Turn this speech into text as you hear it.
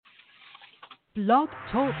Blog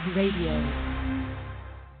Talk Radio.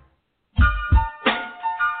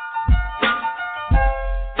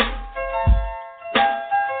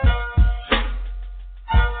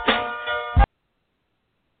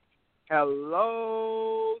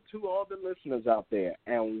 Hello to all the listeners out there,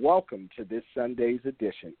 and welcome to this Sunday's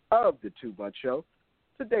edition of The Too Much Show.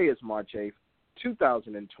 Today is March 8th,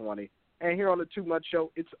 2020, and here on The Too Much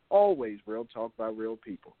Show, it's always real talk by real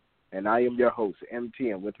people. And I am your host,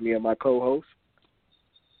 MT, and with me are my co-host,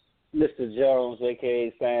 Mr. Jones,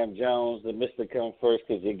 a.k.a. Sam Jones, the Mr. Come First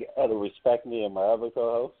because you got to respect me and my other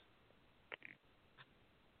co-host.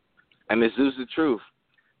 And it's Zeus the Truth,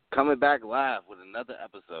 coming back live with another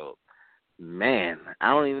episode. Man,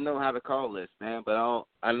 I don't even know how to call this, man, but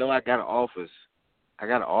I know I got an office. I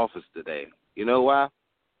got an office today. You know why?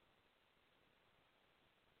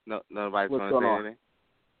 No, nobody's going to say anything?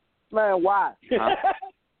 Man, why? Huh?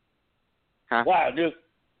 Huh? Why, dude?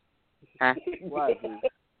 Huh? Why, dude?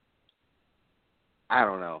 I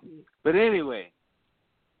don't know. But anyway,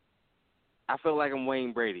 I feel like I'm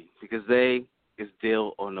Wayne Brady because it's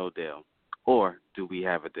deal or no deal. Or do we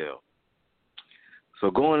have a deal? So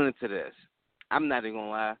going into this, I'm not even going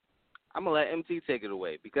to lie. I'm going to let MT take it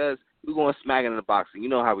away because we're going smack into the boxing. You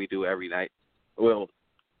know how we do every night. Well,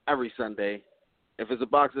 every Sunday. If it's a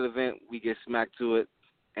boxing event, we get smacked to it,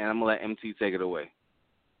 and I'm going to let MT take it away.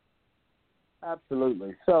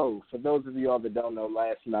 Absolutely. So, for those of you all that don't know,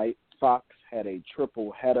 last night, Fox had a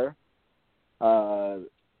triple header on,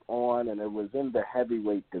 and it was in the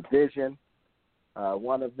heavyweight division.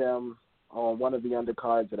 One of them, on one of the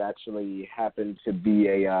undercards, it actually happened to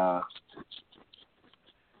be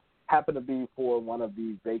for one of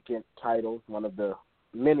the vacant titles, one of the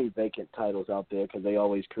many vacant titles out there, because they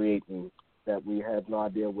always create that we have no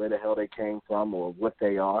idea where the hell they came from or what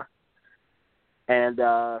they are. And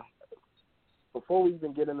before we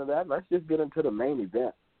even get into that, let's just get into the main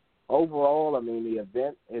event. Overall, I mean, the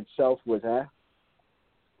event itself was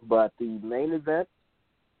but the main event,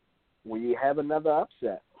 we have another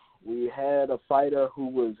upset. We had a fighter who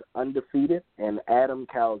was undefeated, and Adam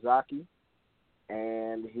Calzaghe,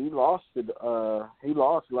 and he lost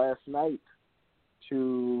last night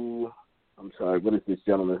to, I'm sorry, what is this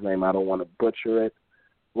gentleman's name? I don't want to butcher it.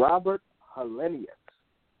 Robert Helenius.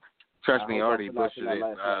 Trust me, I already butchered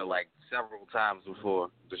it like several times before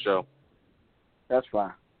the show. That's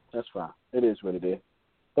fine. It is what it is.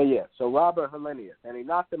 But yeah, so Robert Helenius, and he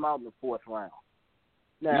knocked him out in the fourth round.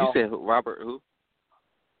 Now, you said Robert who?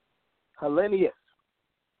 Helenius.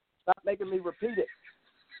 Stop making me repeat it.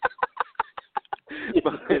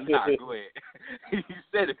 Nah, go ahead. You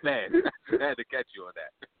said it fast. I had to catch you on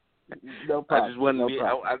that. No problem.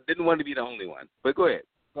 I didn't want to be the only one. But go ahead.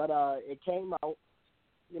 But it came out,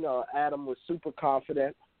 Adam was super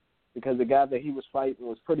confident because the guy that he was fighting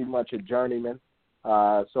was pretty much a journeyman.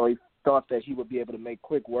 So he thought that he would be able to make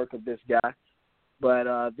quick work of this guy. But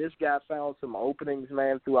this guy found some openings,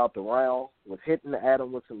 man, throughout the round, was hitting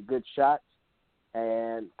Adam with some good shots.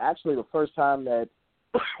 And actually the first time that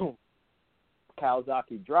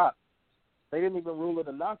Calzaghe dropped, they didn't even rule it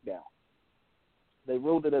a knockdown. They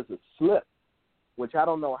ruled it as a slip, which I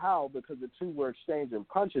don't know how because the two were exchanging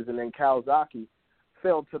punches, and then Calzaghe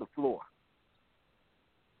fell to the floor.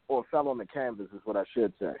 Or fell on the canvas is what I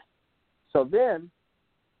should say. So then,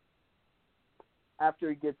 after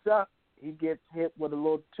he gets up, he gets hit with a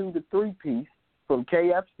little 2 to 3 piece from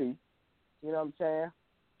KFC. You know what I'm saying?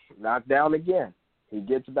 Knocked down again. He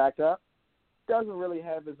gets back up, doesn't really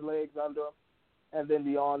have his legs under him, and then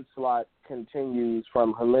the onslaught continues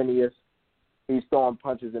from Helenius. He's throwing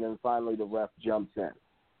punches, and then finally the ref jumps in.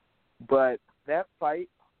 But that fight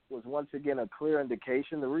was once again a clear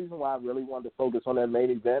indication. The reason why I really wanted to focus on that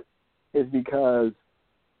main event is because,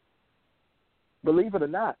 believe it or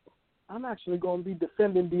not, I'm actually going to be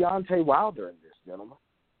defending Deontay Wilder in this, gentlemen.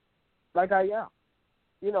 Like I am.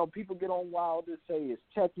 People get on Wilder, say his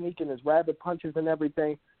technique and his rabbit punches and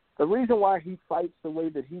everything. The reason why he fights the way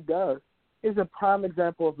that he does is a prime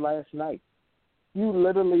example of last night. You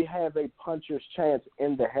literally have a puncher's chance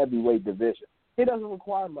in the heavyweight division. It doesn't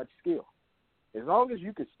require much skill. As long as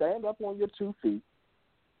you can stand up on your 2 feet,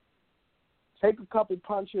 take a couple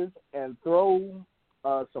punches and throw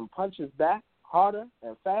some punches back harder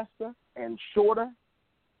and faster and shorter,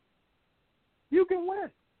 you can win.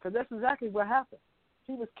 Because that's exactly what happened.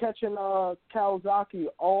 He was catching Calzaghe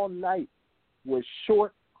all night with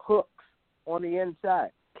short hooks on the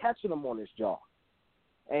inside, catching him on his jaw.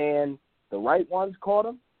 And the right ones caught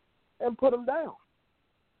him and put him down.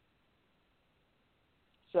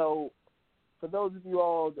 So, for those of you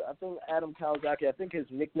all, I think Adam Calzaghe, I think his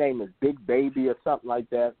nickname is Big Baby or something like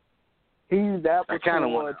that. He used that I kind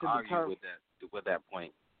of want to argue determine. with that with that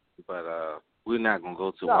point, but we're not gonna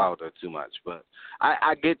go to No. Wilder too much. But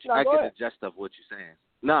I get No, I go get ahead. the gist of what you're saying.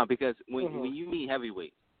 No, because when Mhm. when you mean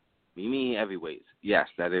heavyweight, yes,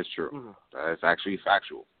 that is true. Mhm. That is actually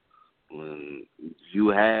factual. When you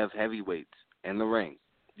have heavyweights in the ring,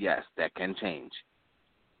 yes, that can change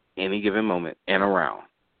any given moment in a round.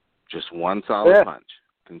 Just one solid punch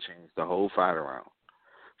can change the whole fight around.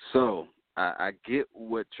 So I get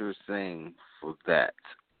what you're saying for that.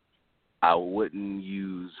 I wouldn't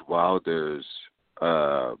use Wilder's.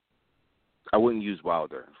 I wouldn't use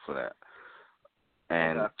Wilder for that,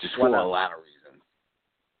 and Okay. just Why for not? a lot of reasons.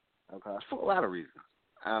 Okay. For a lot of reasons.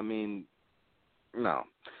 I mean, no.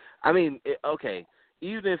 I mean, okay.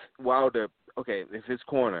 Even if Wilder, if his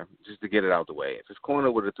corner, just to get it out the way, if his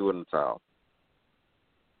corner would have threw it in the towel,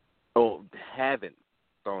 or haven't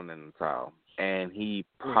thrown in the towel, and he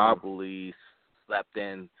probably slept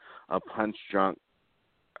in a punch drunk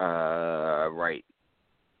right,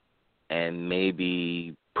 and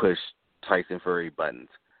maybe pushed Tyson Fury buttons,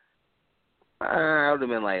 I would have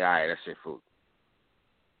been like, all right, that's shit food.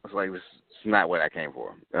 It's like, this is not what I came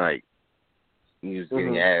for. Like, you was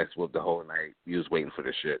getting your ass whooped the whole night. You was waiting for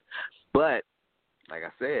this shit. But, like I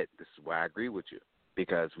said, this is why I agree with you,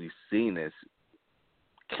 because we've seen this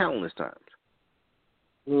countless times.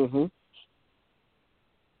 Mhm.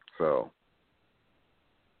 So,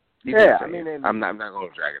 yeah, I mean, I'm not going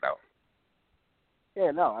to drag it out.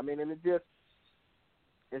 Yeah, no, I mean, and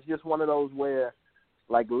it's just one of those where,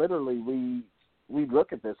 like, literally we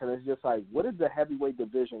look at this and it's just like, what is the heavyweight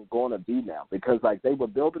division going to be now? Because, like, they were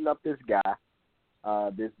building up this guy,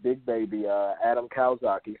 this big baby, Adam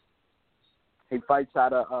Kawasaki. He fights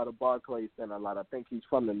out of the Barclays Center a lot. I think he's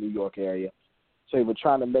from the New York area. So they were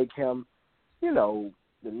trying to make him, you know,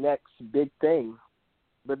 the next big thing.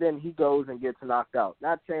 But then he goes and gets knocked out.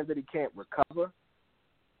 Not saying that he can't recover,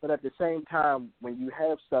 but at the same time, when you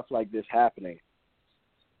have stuff like this happening,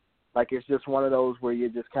 like, it's just one of those where you're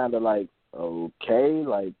just kind of like, okay,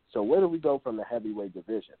 like, so where do we go from the heavyweight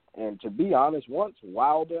division? And to be honest, once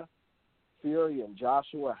Wilder, Fury, and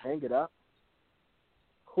Joshua hang it up,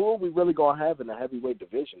 who are we really going to have in the heavyweight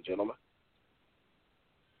division, gentlemen?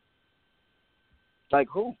 Like,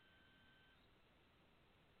 who?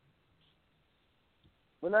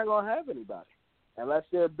 We're not going to have anybody unless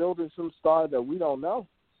they're building some star that we don't know.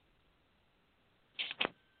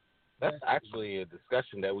 That's actually a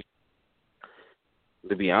discussion that we,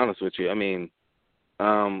 to be honest with you, I mean,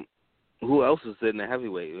 who else is in the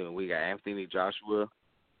heavyweight? We got Anthony Joshua.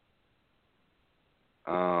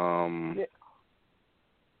 Yeah.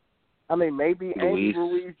 I mean, maybe Andy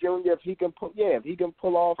Ruiz Jr. if he can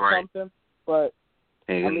pull off something, but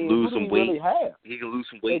and I mean, lose who do some we weight. really have? He can lose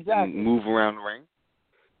some weight Exactly. and move around the ring.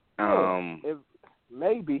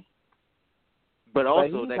 Maybe. But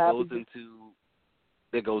also that goes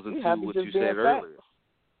into what you said earlier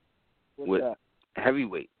with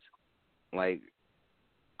heavyweights. Like,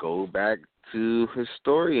 go back to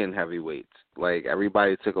historian heavyweights. Like,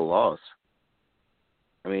 everybody took a loss.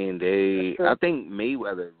 I mean, I think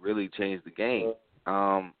Mayweather really changed the game.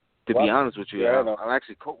 To be honest with you, I'm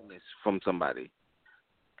actually quoting this from somebody.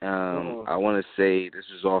 I want to say this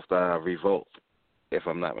is off the Revolt, if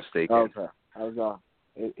I'm not mistaken. Okay. It's not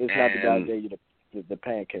the guy who gave you the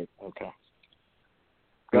pancake. Okay.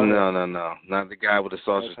 No. Not the guy with the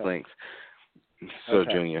sausage links. So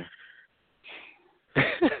Junior.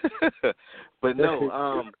 But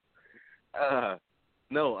no,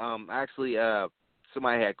 actually,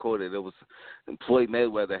 somebody had quoted, it was Floyd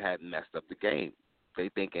Mayweather had messed up the game. They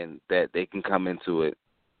thinking that they can come into it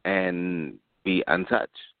and be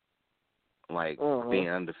untouched. Like, being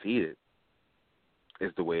undefeated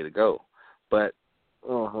is the way to go. But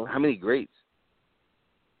how many greats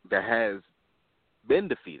that has been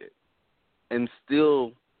defeated and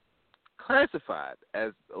still classified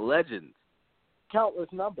as legends?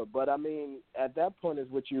 Countless number, but I mean, at that point is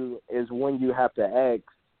when you have to ask,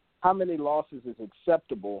 how many losses is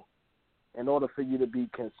acceptable in order for you to be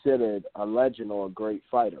considered a legend or a great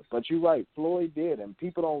fighter? But you're right, Floyd did, and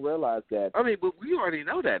people don't realize that. I mean, but we already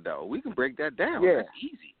know that, though. We can break that down. Yeah. That's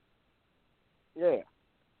easy. Yeah.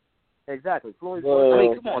 Exactly. Floyd. I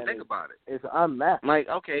mean, come on, think about it. It's unmatched. Like,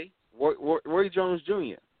 okay, Roy Jones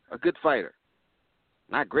Jr., a good fighter.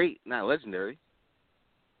 Not great, not legendary.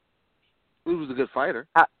 He was a good fighter.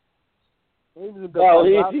 He was a good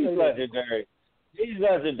fighter. He's legendary. He's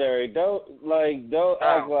legendary. Don't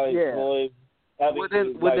act like Floyd. Roy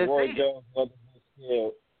Jones wasn't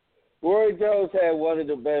skilled. Roy Jones had one of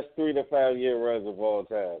the best 3 to 5 year runs of all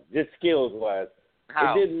time, just skills wise.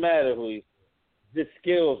 How? It didn't matter who he, just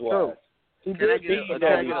skills wise. Can I get a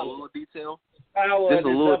little detail? Power Just a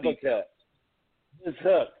little detail. It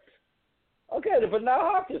sucked. Okay, the Bernard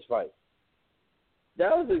Hopkins fight.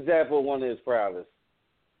 That was an example of one of his proudest.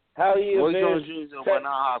 How he Roy Jones Jr. or Bernard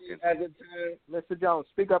Hopkins. At the time, Mr. Jones,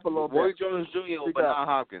 speak up a little bit. Roy Jones Jr. or Bernard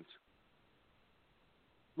Hopkins.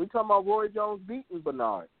 We talking about Roy Jones beating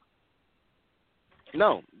Bernard.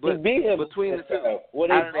 No, but he beat him between the two. When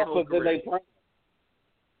they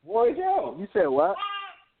Roy Jones. You said what?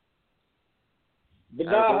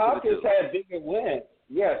 Bernard Hopkins had bigger wins.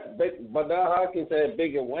 Yes, Bernard Hopkins had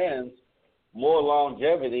bigger wins, more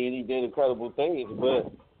longevity, and he did incredible things.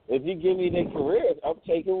 But if you give me their careers, I'm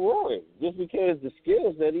taking Roy just because the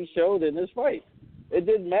skills that he showed in this fight. It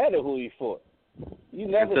didn't matter who he fought. You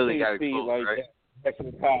never see speed like that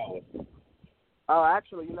in college. Oh,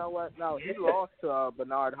 actually, you know what? No, he lost to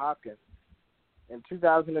Bernard Hopkins in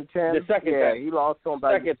 2010. The second time. He lost to him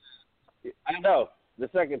I know, the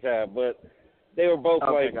second time, but they were both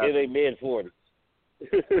in their mid-40s.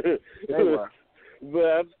 They were.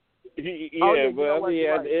 But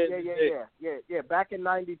Back in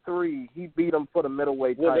 '93, he beat him for the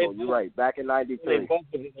middleweight title. You're right. Back in '93.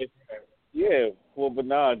 Yeah, well,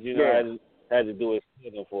 Bernard, had to do his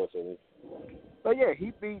thing, unfortunately. But yeah,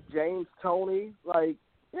 he beat James Toney.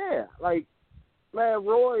 Man,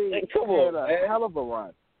 Roy had a hell of a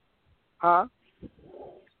run. Huh?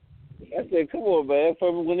 I said, come on, man.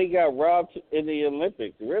 From when he got robbed in the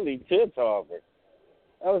Olympics, really, to Tarver.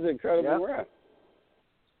 That was an incredible run.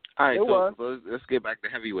 All right, so let's get back to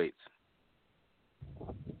heavyweights.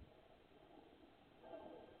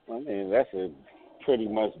 I mean, that's a pretty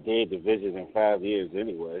much dead division in 5 years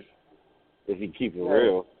anyway, if you keep it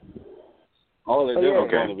real. All of them are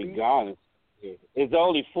going to be gone. It's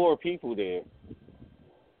only 4 people there.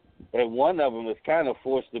 And one of them is kind of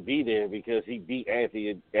forced to be there because he beat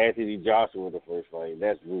Anthony Joshua the first fight.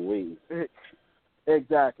 That's Ruiz.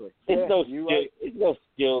 Exactly. It's no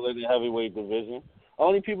skill in the heavyweight division.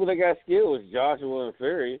 Only people that got skill is Joshua and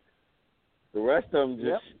Fury. The rest of them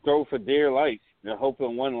just throw for dear life and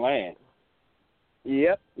hoping one land.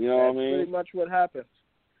 Yep. You know what I mean? Pretty much what happens.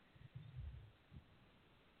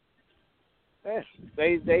 Yeah,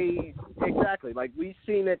 they exactly. Like, we've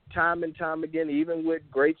seen it time and time again, even with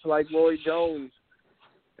greats like Roy Jones.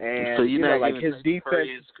 And so like his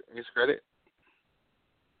defense, his credit.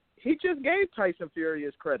 He just gave Tyson Fury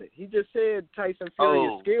his credit. He just said Tyson Fury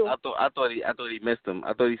is skilled. I thought he missed him.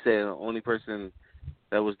 I thought he said the only person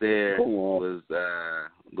that was there was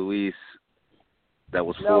Luis. That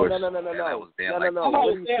was forced. No. I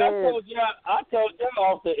told you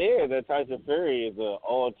off the air that Tyson Fury is an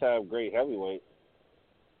all-time great heavyweight.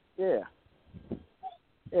 Yeah.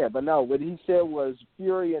 Yeah, but no, what he said was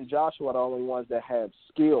Fury and Joshua are the only ones that have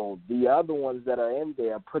skill. The other ones that are in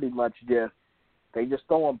there pretty much they just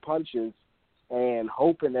throwing punches and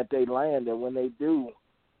hoping that they land, and when they do,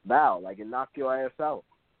 bow, and knock your ass out.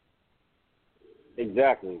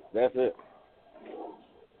 Exactly. That's it.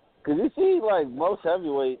 Because you see, most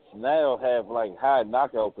heavyweights now have, high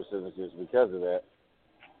knockout percentages because of that.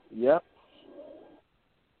 Yep.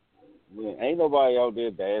 I mean, ain't nobody out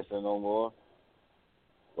there dancing no more.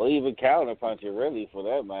 Or even counter-punching, really, for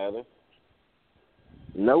that matter.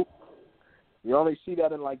 Nope. You only see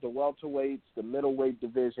that in, the welterweights, the middleweight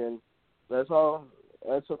division. That's all.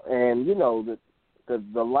 And,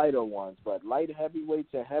 the lighter ones. But light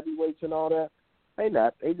heavyweights and heavyweights and all that, they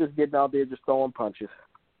not. They just getting out there just throwing punches.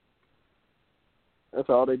 That's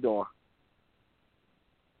all they doing.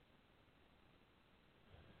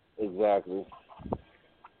 Exactly.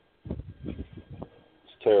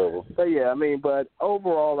 It's terrible. But yeah, but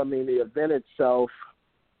overall, the event itself,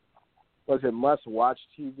 was it must-watch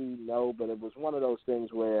TV? No, but it was one of those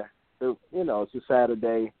things where, it's a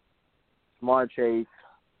Saturday, March 8th,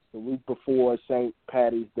 the week before St.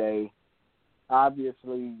 Patty's Day.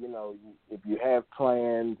 Obviously, if you have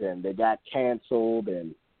plans and they got canceled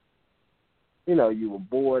and, you were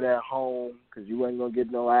bored at home because you wasn't going to get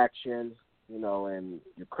no action, and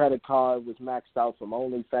your credit card was maxed out from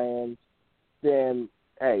OnlyFans, then,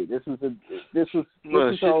 hey, this was an okay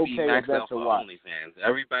event to watch. OnlyFans.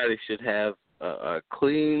 Everybody should have a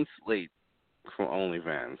clean slate from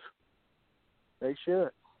OnlyFans. They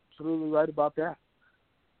should. Absolutely right about that.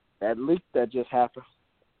 That leak that just happened.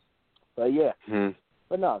 But, yeah.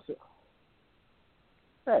 But no,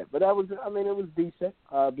 but that was, it was decent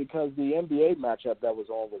because the NBA matchup that was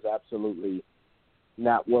on was absolutely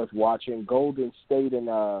not worth watching. Golden State and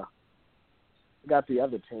I got the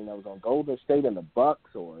other team that was on. Golden State and the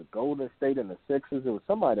Bucks, or Golden State and the Sixers. It was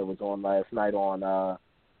somebody that was on last night on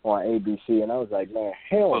ABC, and I was like, man,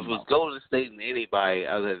 hell no. If it was Golden State and anybody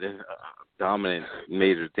other than a dominant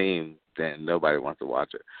major team, then nobody wants to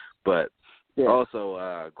watch it. But Yeah.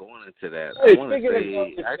 Also, going into that, I want to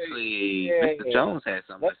say, actually, Mr. Jones had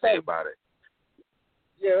something to say about it.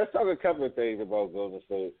 Yeah, let's talk a couple of things about Golden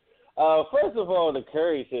State. First of all, the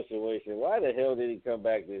Curry situation. Why the hell did he come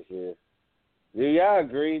back this year? Do y'all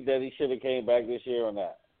agree that he should have came back this year or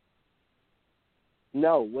not?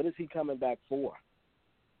 No. What is he coming back for?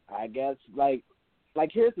 I guess, like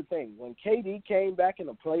here's the thing. When KD came back in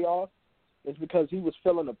the playoffs, it's because he was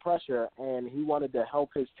feeling the pressure and he wanted to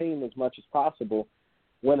help his team as much as possible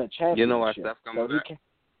win a championship. You know why Steph coming back?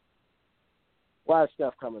 Why is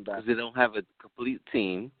Steph coming back? Because they don't have a complete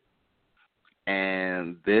team,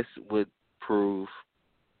 and this would prove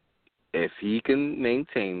if he can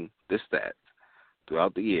maintain the stats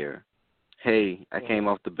throughout the year, hey, I came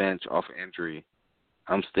off the bench off an injury.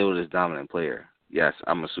 I'm still this dominant player. Yes,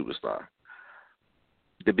 I'm a superstar.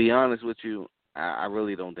 To be honest with you, I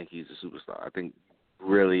really don't think he's a superstar. I think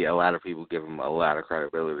really a lot of people give him a lot of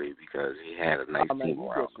credibility because he had a nice team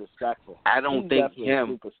around him. I don't think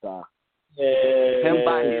him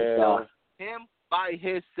by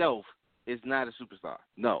himself is not a superstar.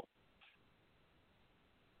 No.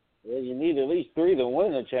 Well, you need at least 3 to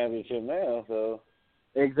win a championship now, so.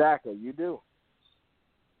 Exactly, you do.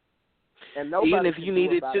 And even if you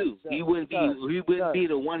needed 2, he wouldn't be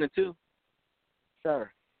the 1 and 2.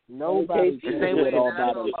 Sir, nobody can do it all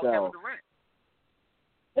by themselves.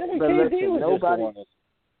 But listen, nobody.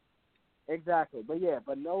 Exactly,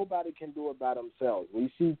 but nobody can do it by themselves.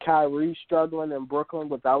 We see Kyrie struggling in Brooklyn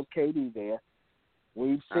without KD there.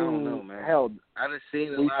 We've seen. I don't know, man. Hell, I've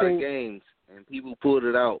seen a lot of games and people pulled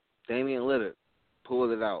it out. Damian Lillard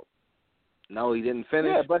pulled it out. No, he didn't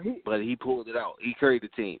finish, but he pulled it out. He carried the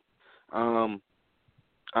team. CJ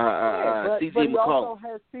McCollum,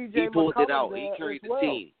 he pulled it out. He carried the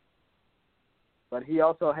team. But he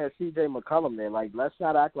also has CJ McCollum there. Like, let's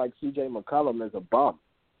not act like CJ McCollum is a bum.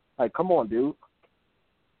 Like, come on, dude.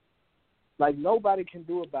 Like, nobody can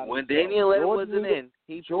do it by when Damian Lillard wasn't in,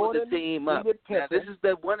 he pulled the team up. Now, this is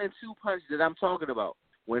the 1 and 2 punch that I'm talking about.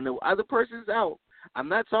 When the other person's out, I'm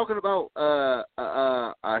not talking about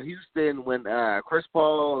Houston when Chris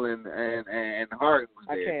Paul and Harden was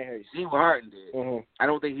there. I can't hear you. See what Harden did. Mm-hmm. I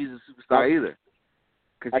don't think he's a superstar either.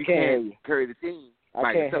 Because you can't carry the team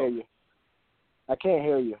by yourself. Hear you. I can't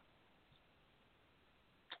hear you.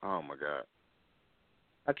 Oh my God.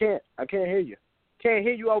 I can't hear you. Can't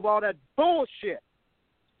hear you over all that bullshit.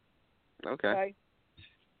 Okay.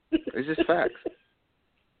 It's just facts.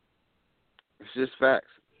 It's just facts.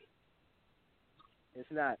 It's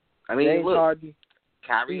not. I mean, James look, Harden,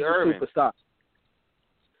 Kyrie Irving, superstar.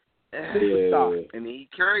 and he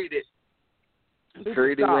carried it. He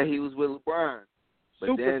carried it when he was with LeBron.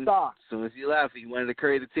 But then, as soon as he left, he wanted to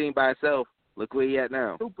carry the team by himself. Look where he at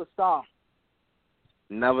now. Superstar.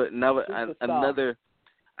 Another,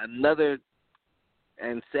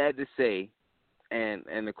 and sad to say,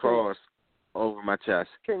 and the cross over my chest.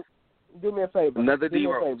 Do me a favor. Another D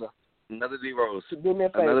Rose. Another D Rose. Do me a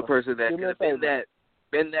favor. Another person that could have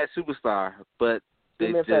been that superstar, but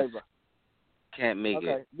they just can't make it.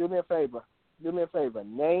 Okay, do me a favor.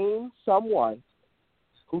 Name someone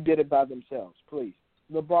who did it by themselves, please.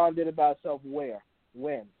 LeBron did it by himself where?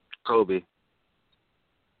 When? Kobe.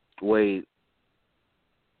 Wade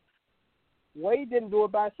didn't do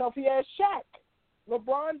it by himself. He had Shaq.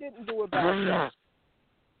 LeBron didn't do it by himself.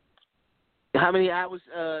 How many hours?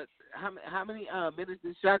 How many minutes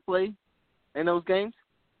did Shaq play in those games?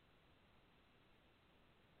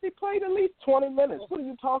 He played at least 20 minutes. What are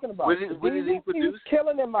you talking about? What did he produce? He was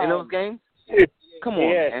killing him in those games? Come on,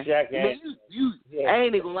 man. Shaq, I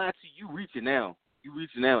ain't even gonna lie to you. You reaching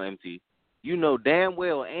now. MT. You know damn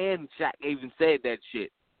well, and Shaq even said that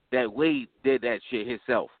shit. That Wade did that shit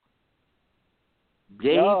himself.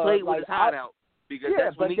 Yeah, he played with his heart out because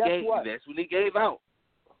that's when he gave out.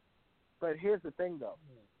 But here's the thing, though.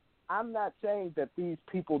 I'm not saying that these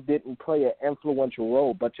people didn't play an influential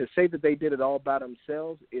role, but to say that they did it all by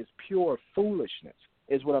themselves is pure foolishness,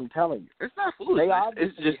 is what I'm telling you. It's not foolishness.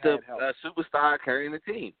 It's just a superstar carrying the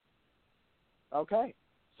team. Okay.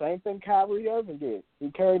 Same thing Kyrie Irving did. He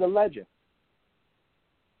carried a legend.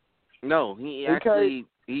 No, he actually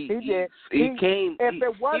did. He became a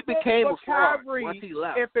fraud once he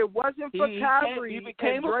left. If it wasn't for Kyrie, he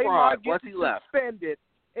became a fraud once he left. Suspended,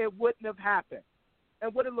 it wouldn't have happened.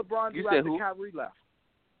 And what did LeBron do after Kyrie left?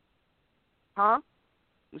 Huh?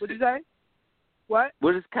 What did you say? What?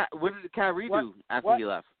 What did Kyrie do after he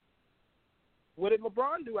left? What did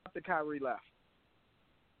LeBron do after Kyrie left?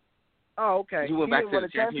 Oh, okay. He went back to the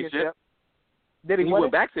championship. Did he win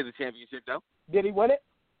went back to the championship, though. Did he win it?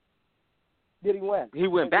 Did he win? He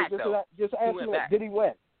went back, though. Just answer me. Did he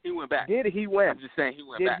win? He went back. Did he win? I'm just saying he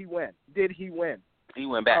went back. Did he win? He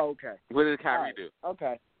went back. Oh, okay. What did Kyrie do?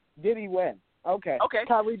 Okay. Did he win? Okay. Okay.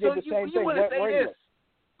 Kyrie did the same thing.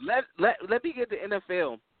 Let me get the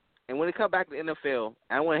NFL, and when it come back to the NFL,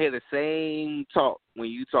 I want to hear the same talk when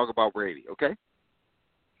you talk about Brady. Okay.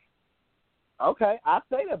 Okay. I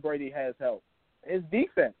say that Brady has help. His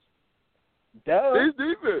defense. Duh. His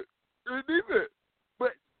defense.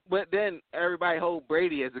 But then everybody hold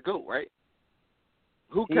Brady as a GOAT, right?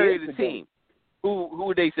 Who carried the team? Who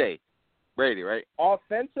would they say? Brady, right?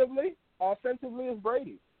 Offensively is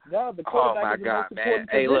Brady. No, the quarterback is the most important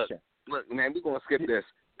Hey, position. look, man, we're gonna skip this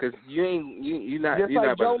because you're not Just you're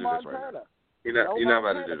like not about Joe to do this Montana. right now. You're not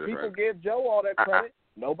about to do this People right give Joe all that credit.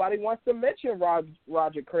 Nobody wants to mention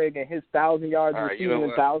Roger Craig and his 1,000 yards receiving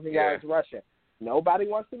and 1,000 yards rushing. Nobody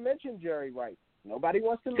wants to mention Jerry Rice. Nobody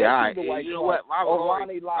wants to mention the White what?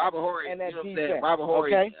 Ronnie Lott and that defense. Robert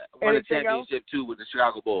Horry won a championship too with the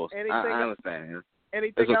Chicago Bulls. I understand.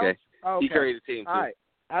 Anything it's okay. else? Okay. He carried the team too. All right.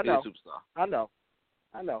 I know. He's a superstar.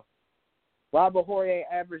 I know. Robert Horry ain't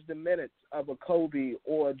averaged the minutes of a Kobe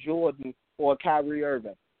or a Jordan or a Kyrie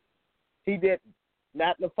Irving. He didn't.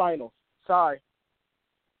 Not in the finals. Sorry.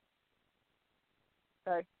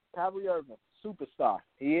 Okay. Kyrie Irving, superstar.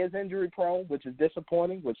 He is injury prone, which is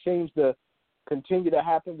disappointing, which seems to continue to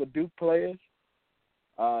happen with Duke players.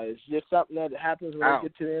 It's just something that happens when they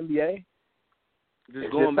get to the NBA.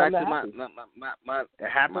 Just going back to my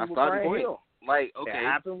starting point. Hill. Like, okay. It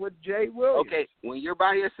happened with Jay Williams. Okay, when you're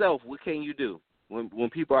by yourself, what can you do? When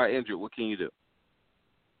people are injured, what can you do?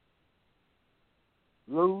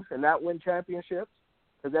 Lose and not win championships,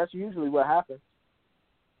 because that's usually what happens.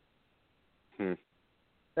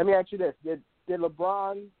 Let me ask you this: Did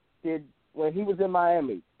LeBron when he was in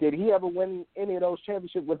Miami? Did he ever win any of those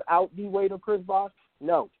championships without D Wade or Chris Bosh?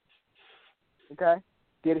 No. Okay.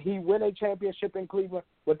 Did he win a championship in Cleveland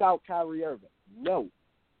without Kyrie Irving? No.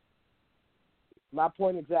 My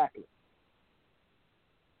point exactly.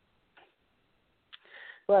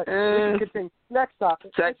 But we can continue. Next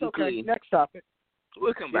topic. Technically, okay. Next topic.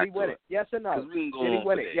 We'll come back to it. Did he win it? Yes or no? Did he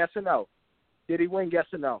win it? Yes or no? Did he win? Yes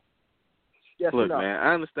or no? Yes Look, or no? man,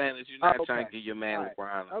 I understand that you're not trying to give your man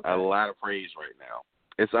LeBron a lot of praise right now.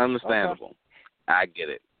 It's understandable. Okay. I get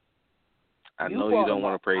it. I know you don't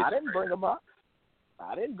want to praise him. I didn't bring him up.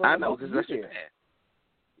 I know, because that's your man.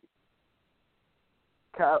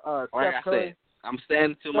 Like I said, I'm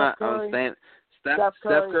standing to my. Steph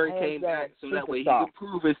Curry came back so that way he can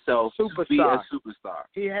prove himself to be a superstar.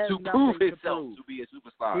 He has to prove himself to be a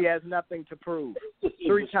superstar. He has nothing to prove.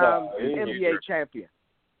 3-time NBA champion.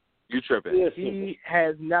 You tripping? He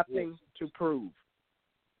has nothing to prove.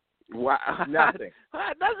 Wow. Nothing.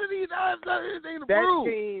 Doesn't he have anything to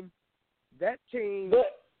prove? That team,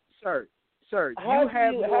 sir, you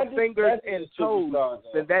have more fingers and toes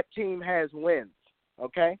than that team has wins,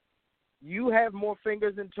 okay? You have more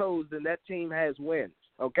fingers and toes than that team has wins,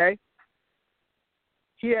 okay?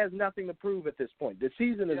 He has nothing to prove at this point. The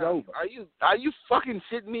season is over. Are you fucking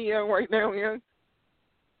shitting me, Young, right now, Young?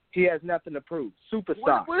 He has nothing to prove.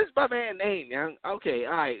 Superstar. What is my man's name, Young? Okay,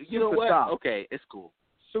 all right. You know what? Okay, it's cool.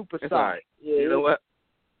 Superstar. It's all right. You know what?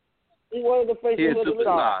 He wanted to face He's a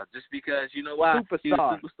superstar just because, you know why? Superstar. He's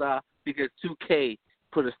a superstar because 2K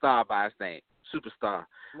put a star by his name. Superstar.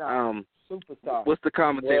 No, superstar. What's the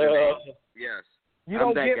commentator name? Yes. You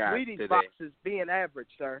don't get Wheaties boxes being average,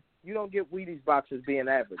 sir. You don't get Wheaties boxes being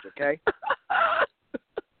average, okay?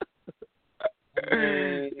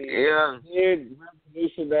 Yeah.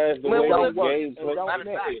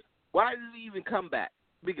 Why did he even come back?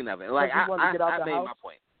 Speaking of it, like I made my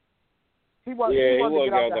point. He wanted to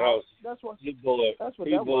get out the house. That's what. He bored. That's what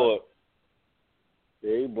he that bored. was.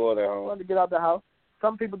 Yeah, he bored at home. He wanted to get out the house.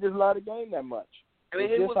 Some people just love the game that much. I mean,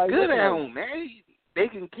 it was good at home, man.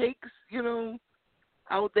 Baking cakes, you know,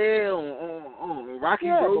 out there on Rocky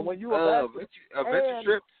Road. But when you adventure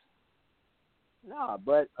trips. Nah,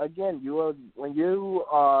 but again, when you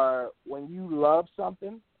love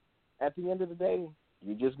something, at the end of the day,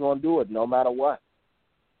 you're just gonna do it no matter what.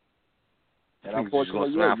 And unfortunately,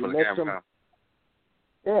 you miss some.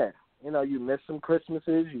 Yeah, you miss some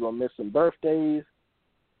Christmases. You're gonna miss some birthdays.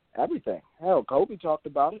 Everything. Hell, Kobe talked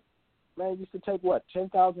about it. Man used to take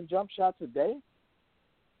 10,000 jump shots a day.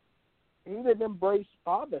 He didn't embrace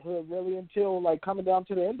fatherhood really until coming down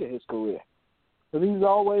to the end of his career, because he's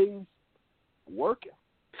always working.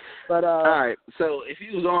 But all right, so if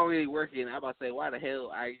he was already working, I'm about to say, why the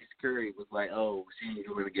hell Ice Curry was like, oh, she ain't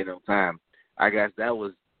gonna get no time? I guess that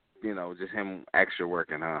was, just him extra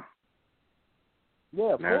working, huh?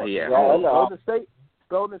 Yeah, of course.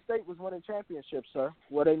 Golden State was winning championships, sir.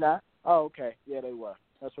 Were they not? Oh, okay. Yeah, they were.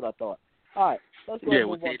 That's what I thought. All right, let's go move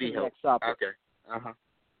on to the next topic. Okay.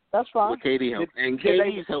 That's fine. With KD help. And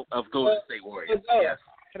KD's help of Golden State Warriors. Yes.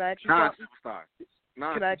 Can I ask you something?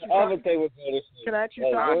 Non-superstar. Can I ask you something? Can I ask you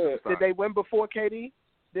something? Non-superstar. Did they win before KD?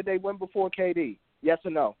 Did they win before KD? Yes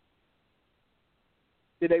or no?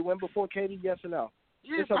 Did they win before KD? Yes or no?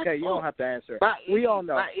 Yeah, it's okay. You don't have to answer. We all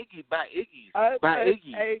know. By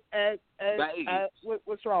Iggy. Hey,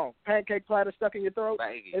 what's wrong? Pancake platter stuck in your throat?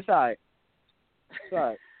 By Iggy. It's all right. It's all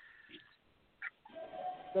right.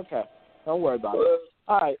 It's okay. Don't worry about it.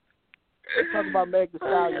 All right. Let's talk about Meg Thee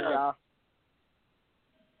Stallion, y'all.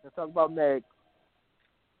 Let's talk about Meg,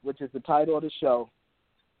 which is the title of the show.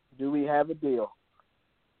 Do we have a deal?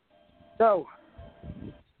 So,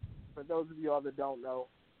 for those of y'all that don't know,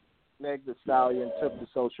 Meg Thee Stallion took to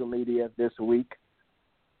social media this week,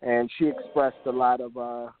 and she expressed a lot of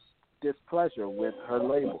displeasure with her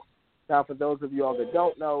label. Now, for those of y'all that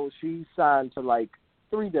don't know, she signed to like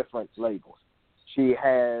 3 different labels. She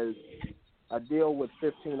has a deal with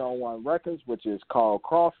 1501 Records, which is Carl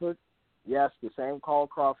Crawford. Yes, the same Carl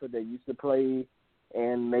Crawford that used to play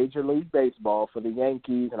in Major League Baseball for the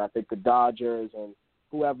Yankees and I think the Dodgers and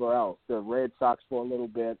whoever else, the Red Sox for a little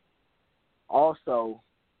bit. Also,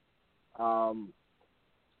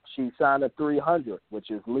 she signed a 300,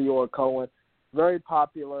 which is Leor Cohen. Very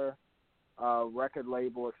popular record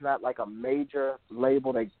label. It's not like a major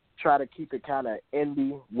label. They try to keep it kind of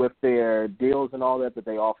indie with their deals and all that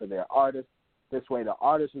they offer their artists. This way the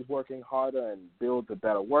artist is working harder and builds a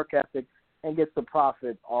better work ethic and gets the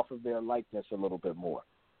profit off of their likeness a little bit more.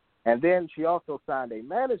 And then she also signed a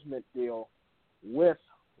management deal with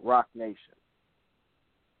Roc Nation,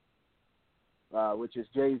 which is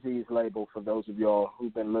Jay-Z's label for those of y'all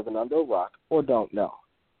who've been living under a rock or don't know.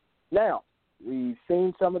 Now, we've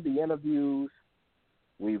seen some of the interviews.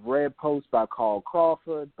 We've read posts by Carl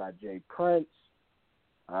Crawford, by Jay Prince.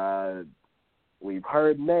 We've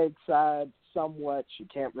heard Meg's side somewhat. She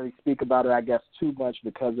can't really speak about it, I guess, too much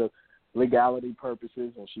because of legality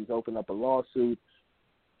purposes, and she's opened up a lawsuit.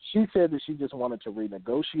 She said that she just wanted to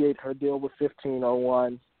renegotiate her deal with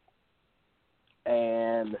 1501,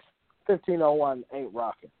 and 1501 ain't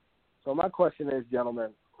rocking. So my question is, gentlemen,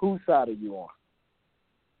 whose side are you on,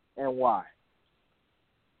 and why?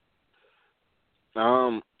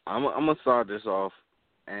 I'm gonna start this off,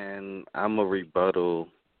 and I'm a rebuttal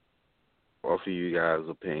off of you guys'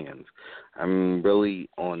 opinions. I'm really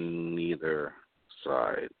on neither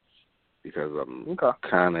side because I'm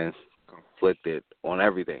kind of conflicted on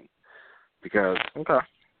everything. Because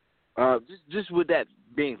just with that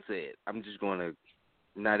being said, I'm just going to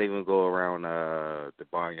not even go around the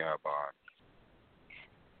Barnyard Barn.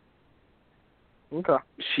 Okay.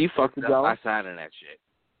 She fucked up by signing that shit.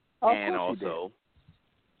 And also,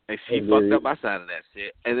 she fucked up by signing that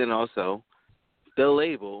shit. And then also, the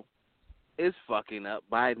label is fucking up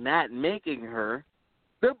by not making her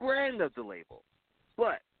the brand of the label.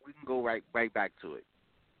 But we can go right back to it.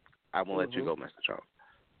 I'm going to let you go, Mr. Trump.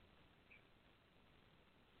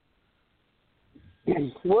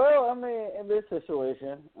 Well, I mean, in this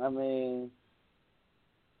situation, I mean,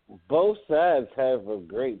 both sides have a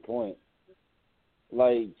great point.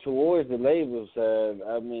 Like, towards the label side,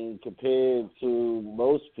 I mean, compared to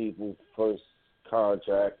most people's first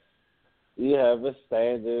contracts, you have a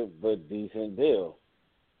standard but decent deal.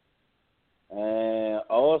 And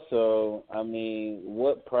also, I mean,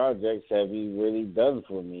 what projects have you really done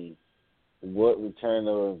for me? What return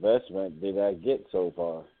of investment did I get so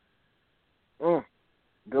far?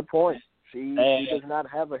 Good point. She does not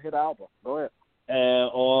have a hit album. Go ahead. And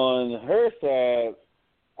on her side,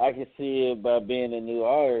 I can see it by being a new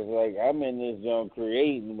artist. Like, I'm in this joint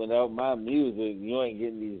creating. Without my music, you ain't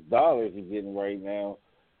getting these dollars you're getting right now.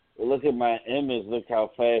 But look at my image. Look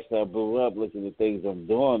how fast I blew up. Look at the things I'm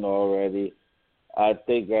doing already. I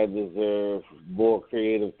think I deserve more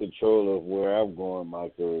creative control of where I'm going in my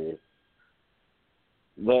career.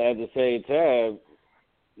 But at the same time,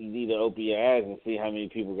 you need to open your eyes and see how many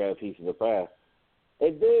people got a piece of the pie.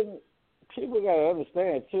 And then people got to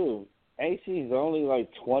understand, too, AC's only like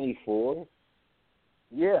 24.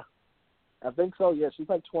 Yeah, I think so. Yeah, she's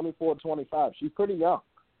like 24, 25. She's pretty young.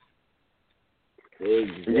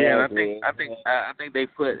 Exactly. Yeah, I think they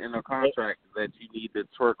put in a contract that you need to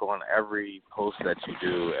twerk on every post that you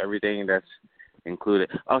do, everything that's included.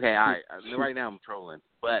 Okay, all right. Right now I'm trolling,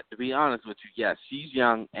 but to be honest with you, yes, she's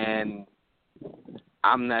young, and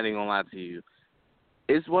I'm not even gonna lie to you.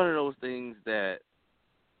 It's one of those things that,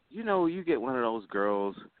 you know, you get one of those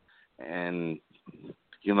girls, and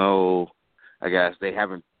you know, I guess they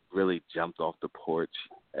haven't really jumped off the porch,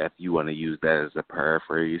 if you want to use that as a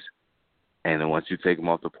paraphrase. And then once you take them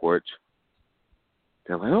off the porch,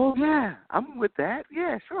 they're like, oh, yeah, I'm with that.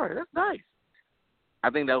 Yeah, sure, that's nice. I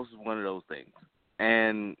think that was one of those things.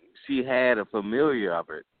 And she had a familiar of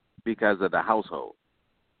it because of the household.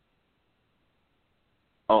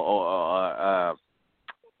 What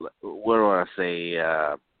do I say?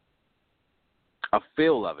 A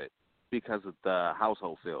feel of it because of the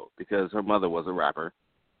household feel, because her mother was a rapper.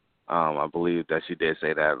 I believe that she did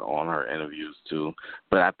say that on her interviews too.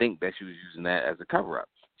 But I think that she was using that as a cover-up.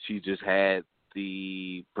 She just had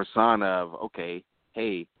the persona of, okay,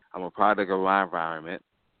 hey, I'm a product of my environment.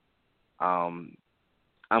 I'm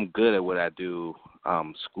good at what I do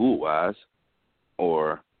school-wise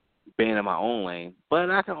or being in my own lane, but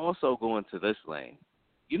I can also go into this lane.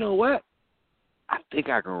 You know what? I think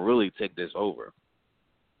I can really take this over.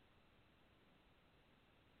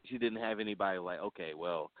 She didn't have anybody like, okay,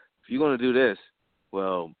 well, if you're going to do this,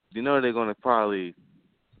 well, you know they're going to probably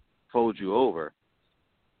fold you over.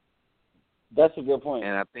 That's a good point.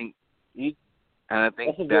 And I think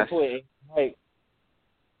that's a good point. Like,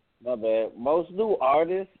 my bad. Most new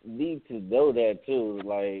artists need to know that too.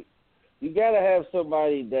 Like, you gotta have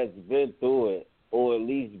somebody that's been through it, or at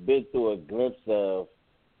least been through a glimpse of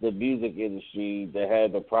the music industry that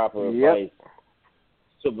had the proper advice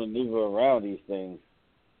to maneuver around these things.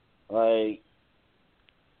 Like,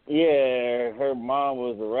 yeah, her mom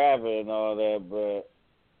was a rapper and all that, but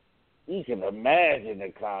you can imagine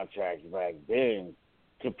the contracts back then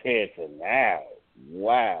compared to now.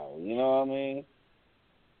 Wow, you know what I mean?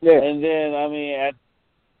 Yeah. And then, I mean, at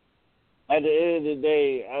the end of the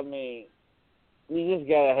day, I mean, you just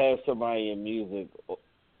gotta have somebody in music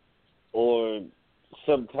or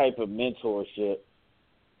some type of mentorship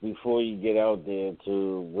before you get out there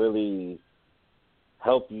to really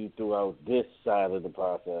help you throughout this side of the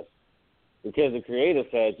process. Because the creative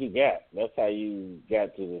side you got. That's how you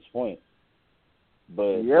got to this point.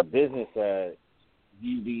 But the business side,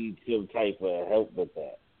 you need some type of help with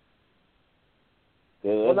that.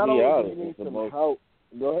 Let's be honest, it's the most help.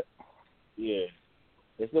 Go ahead. Yeah.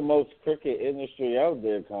 It's the most crooked industry out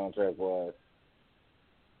there contract-wise.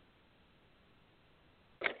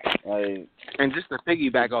 Like, and just to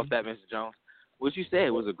piggyback off that, Mr. Jones, what you said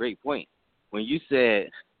was a great point. When you said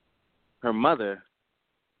her mother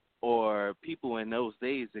or people in those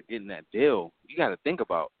days are getting that deal, you got to think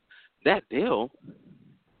about that deal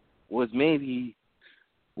was maybe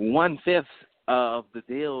 1/5 of the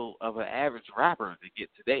deal of an average rapper to get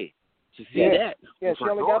today. To see that, she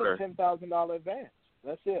only got a $10,000 advance.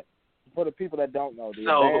 That's it. For the people that don't know, the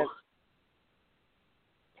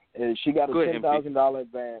advance, she got a $10,000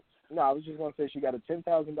 advance. No, I was just going to say she got a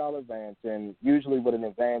 $10,000 advance, and usually what an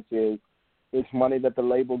advance is, it's money that the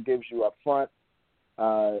label gives you up front.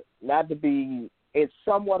 It's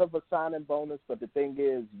somewhat of a signing bonus, but the thing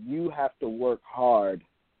is, you have to work hard.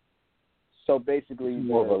 So basically,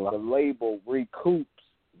 the label recoups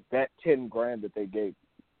that $10,000 that they gave you.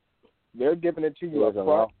 They're giving it to you up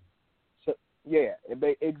front. So, yeah,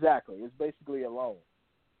 exactly. It's basically a loan.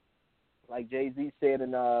 Like Jay-Z said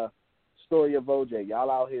in Story of OJ,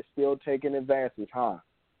 y'all out here still taking advances, huh?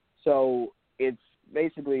 So it's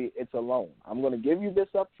a loan. I'm going to give you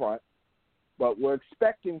this up front, but we're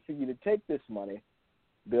expecting for you to take this money,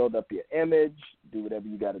 build up your image, do whatever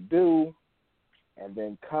you got to do, and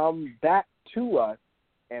then come back to us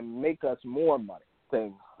and make us more money.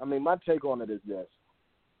 I mean, my take on it is this.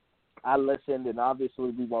 I listened, and obviously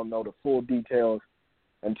we won't know the full details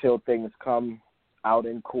until things come out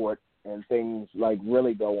in court and things like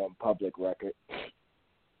really go on public record.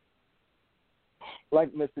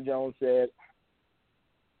 Like Mr. Jones said,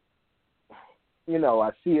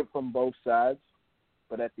 I see it from both sides,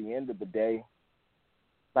 but at the end of the day,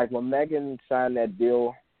 like when Megan signed that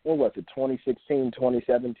deal, what was it, 2016,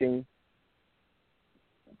 2017?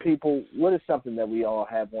 People, what is something that we all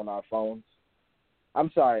have on our phones? I'm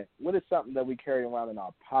sorry, what is something that we carry around in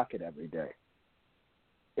our pocket every day?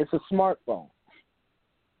 It's a smartphone.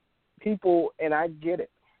 People, and I get it,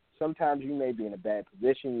 sometimes you may be in a bad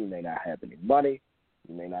position, you may not have any money,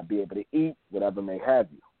 you may not be able to eat, whatever may have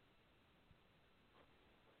you.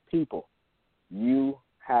 People, you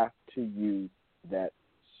have to use that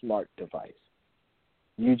smart device.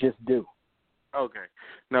 You just do. Okay.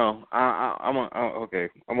 No, I'm gonna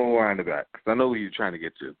wind it back because I know where you're trying to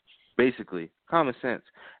get to. Basically, common sense.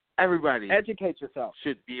 Everybody educate yourself.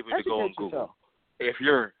 Should be able to go on Google if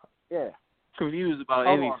you're confused about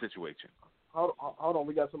any situation. Hold on,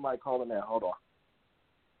 we got somebody calling there. Hold on.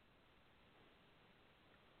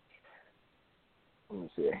 Let me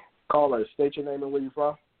see. Caller, state your name and where you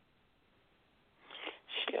from.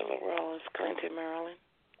 Sheila Rollins, Clinton, Maryland.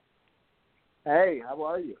 Hey, how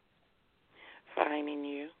are you? Fine, and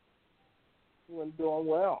you? and doing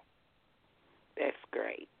well. That's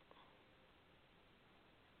great.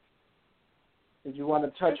 Did you want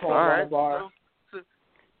to touch on one of our...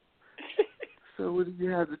 So what did you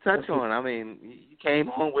have to touch on? I mean, you came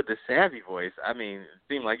on with the savvy voice. I mean, it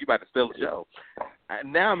seemed like you about to spill the show.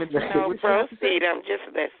 Now I'm interested. No, proceed. I'm just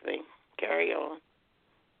listening. Carry on.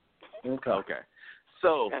 Okay.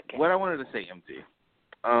 So what I wanted to say, MT,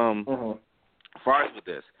 as far as with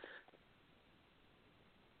this,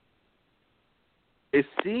 it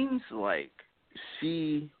seems like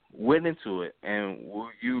she went into it, and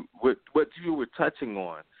what you were touching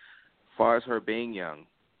on, as far as her being young,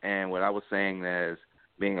 and what I was saying as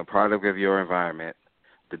being a product of your environment,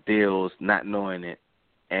 the deals, not knowing it,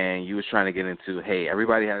 and you was trying to get into, hey,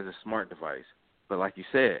 everybody has a smart device. But like you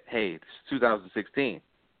said, hey, it's 2016.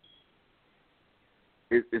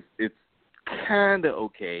 It's kind of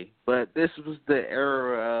okay, but this was the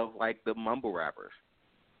era of, like, the mumble rappers.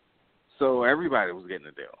 So everybody was getting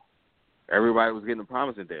a deal. Everybody was getting a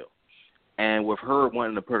promising deal. And with her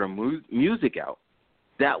wanting to put her music out,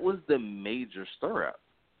 that was the major stir-up.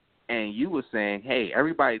 And you were saying, hey,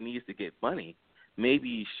 everybody needs to get money.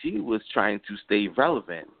 Maybe she was trying to stay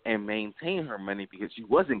relevant and maintain her money because she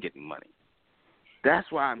wasn't getting money. That's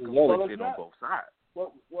why I'm conflicted on both sides.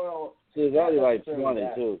 Well, she's only like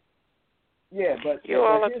 22. Yeah, but you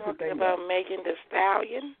all are talking about Megan Thee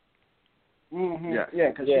Stallion. Mm-hmm. Yes. Yeah,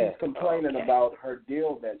 because she's complaining about her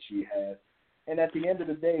deal that she has. And at the end of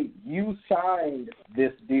the day, you signed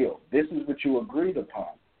this deal. This is what you agreed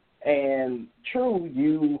upon. And true,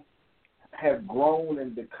 you have grown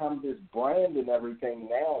and become this brand and everything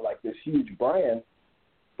now, like this huge brand,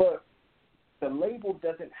 but the label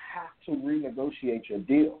doesn't have to renegotiate your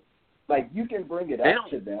deal. Like, you can bring it up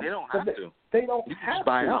to them. They don't have to. They don't you have just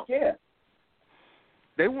buy to. Out. Yeah.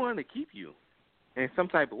 They want to keep you in some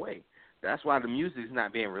type of way. That's why the music is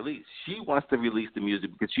not being released. She wants to release the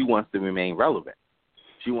music because she wants to remain relevant.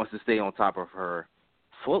 She wants to stay on top of her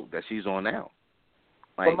float that she's on now.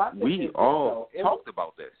 Like, we all talked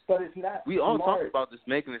about this. But it's not We all smart. talked about this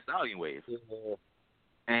Megan Thee Stallion wave. Yeah.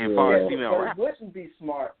 And as far as female rappers. rappers. It wouldn't be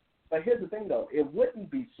smart. But here's the thing, though. It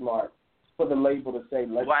wouldn't be smart for the label to say,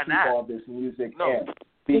 let's keep all this music in.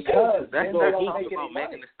 Because let's not talk about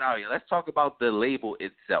Megan Thee Stallion. Let's talk about the label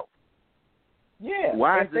itself. Yeah.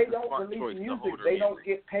 Why if they don't release music, they don't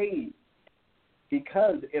get paid.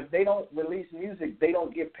 Because if they don't release music, they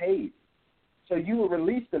don't get paid. So you will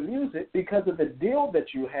release the music because of the deal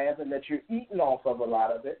that you have and that you're eating off of a lot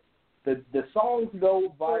of it. The songs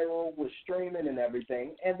go viral with streaming and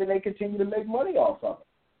everything, and then they continue to make money off of it.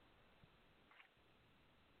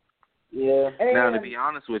 Yeah. And, now, to be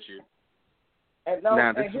honest with you, this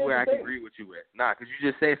is where I can agree with you with. Because you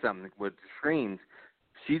just said something with the streams.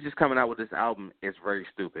 She's just coming out with this album. It's very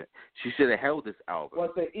stupid. She should have held this album.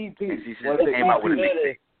 What's the EP? And she should have came out with a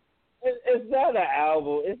mixtape. It's not an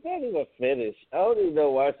album. It's not even finished. I don't even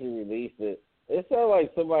know why she released it. It sounds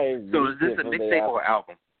like somebody. So is this a mixtape or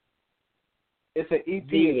album? It's an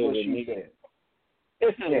EP, is what she said.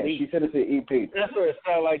 It's a leak. She said it's an EP. That's what it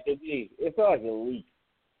sounds like to me. It sounds like a leak.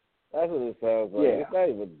 That's what it sounds like. Yeah. It's not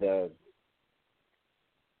even done.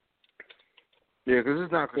 Yeah, because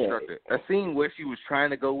it's not constructed. I seen where she was trying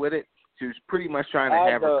to go with it. She was pretty much trying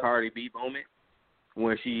to have her Cardi B moment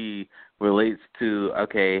where she relates to,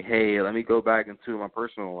 okay, hey, let me go back into my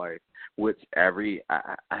personal life, which I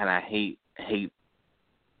hate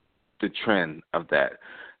the trend of that.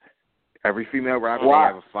 Every female rapper, they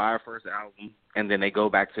have a fire first album, and then they go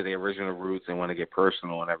back to their original roots and want to get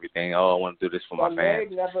personal and everything. Oh, I want to do this for my fans.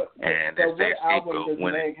 And that's their scapegoat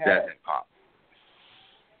when it doesn't pop.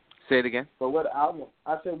 Say it again. But what album?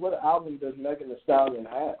 I said, what album does Megan Thee Stallion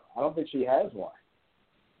have? I don't think she has one.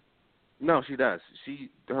 No, she does.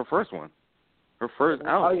 Her first one. Her first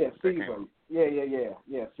album. Oh, yeah, Fever.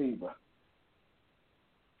 Yeah, Fever.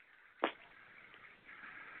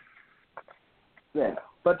 Yeah.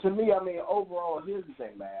 But to me, I mean, overall, here's the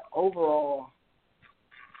thing, man. Overall,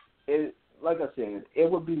 like I said, it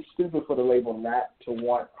would be stupid for the label not to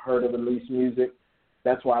want her to release music.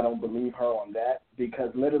 That's why I don't believe her on that, because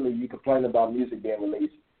literally you complain about music being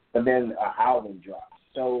released, but then an album drops.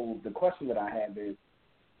 So the question that I have is,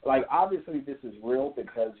 like, obviously this is real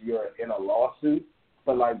because you're in a lawsuit,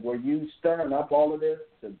 but, like, were you stirring up all of this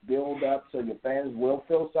to build up so your fans will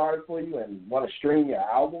feel sorry for you and want to stream your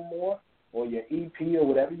album more or your EP or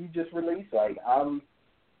whatever you just released? Like, I'm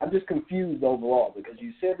just confused overall because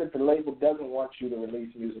you said that the label doesn't want you to release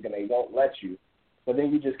music and they won't let you. But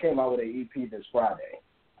then you just came out with an EP this Friday.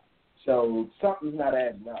 So something's not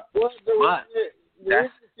adding up. But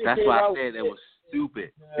that's why I said it was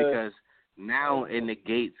stupid, because now it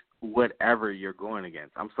negates whatever you're going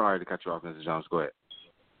against. I'm sorry to cut you off, Mr. Jones. Go ahead.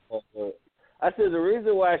 I said the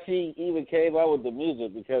reason why she even came out with the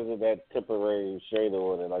music because of that temporary restraining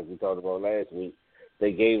order, like we talked about last week.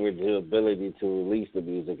 They gave her the ability to release the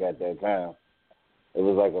music at that time. It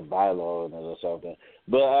was like a bylaw in it or something.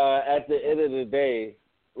 But at the end of the day,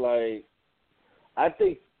 like, I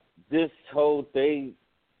think this whole thing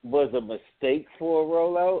was a mistake for a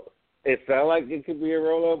rollout. It sounded like it could be a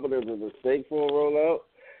rollout, but it was a mistake for a rollout.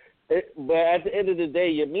 But at the end of the day,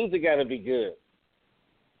 your music got to be good.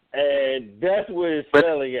 And that's where it's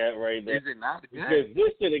failing at right now. Is it not good? Because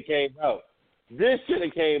this should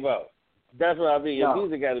have came out. That's what I mean. Your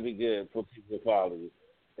music got to be good for people to follow you.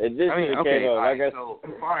 And this should have came out. Right, so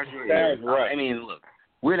as far as right. I mean, look,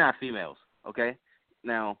 we're not females, okay?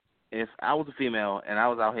 Now, if I was a female and I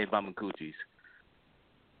was out here bumping coochies,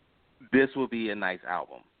 this would be a nice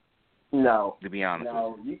album. No. To be honest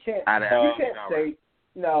with you can't. You can't say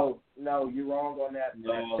no. You're wrong on that.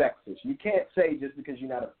 No. That's sexist. You can't say just because you're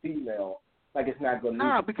not a female, like it's not good.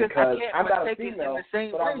 No, because I'm not take female, it in the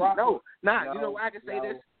same way. No. You know why I can say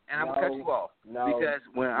this, and I'm gonna cut you off. Because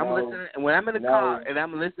when I'm listening, when I'm in the car and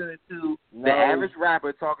I'm listening to the average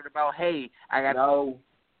rapper talking about, hey, I got. No.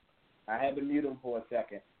 I had to mute him for a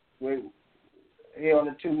second. We're here on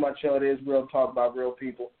the Too Much Show. It is real talk about real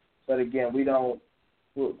people, but again, we're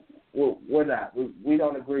not. We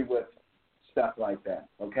don't agree with stuff like that,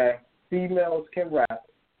 okay? Females can rap.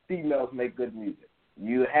 Females make good music.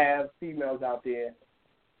 You have females out there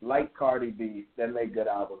like Cardi B that make good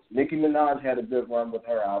albums. Nicki Minaj had a good run with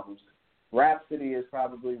her albums. Rhapsody is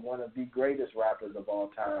probably one of the greatest rappers of all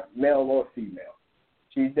time, male or female.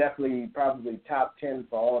 She's definitely probably top 10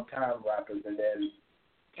 for all-time rappers, and then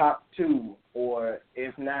top 2, or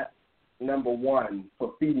if not number 1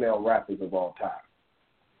 for female rappers of all time.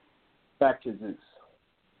 Back to Zeus.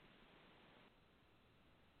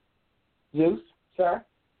 Zeus, sir?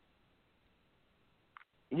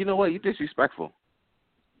 You know what? You're disrespectful.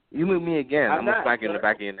 You move me again, I'm going to smack you in the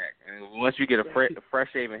back of your neck. And once you get a fresh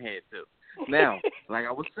shaven head, too. Now, like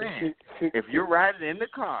I was saying, if you're riding in the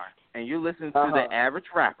car and you're listening to the average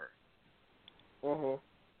rapper,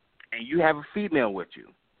 and you have a female with you,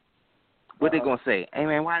 what they going to say? Hey,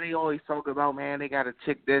 man, why they always talk about, man, they got a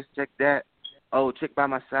chick this, chick that, oh, chick by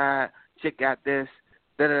my side, chick got this,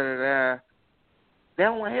 da-da-da-da. They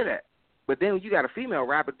don't want to hear that. But then when you got a female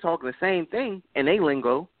rapper talking the same thing in they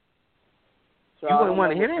lingo, so you wouldn't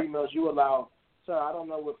want to hear that. Females you allow, sir, I don't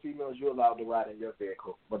know what females you allow to ride in your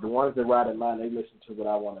vehicle, but the ones that ride in mine, they listen to what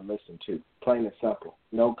I want to listen to. Plain and simple.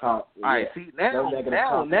 No comp. All right, see, now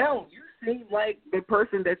you seem like the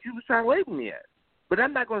person that you was trying to label me as. But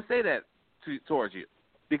I'm not going to say that towards you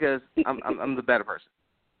because I'm the better person.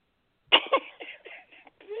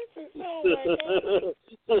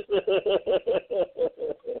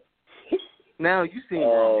 Now you seem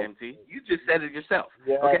wrong, MT. You just said it yourself.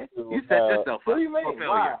 Yeah, okay? You set yourself up. What do you mean?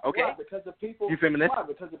 Why? Okay? Why? Because the people. You feminist? Why?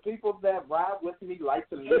 Because the people that ride with me like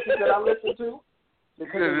the music that I listen to.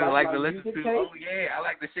 Because they like to listen to. Oh yeah, I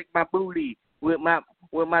like to shake my booty with my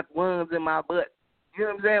ones in my butt. You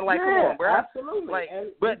know what I'm saying? Like, come on, bro. Absolutely. Like,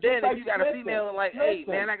 but then if you got a female and like, hey,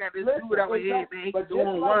 man, I got this dude out here, man, he's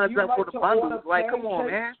doing runs up for the bundles. Like, come on,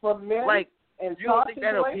 man. Like, you don't think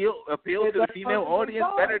that appeal to the female audience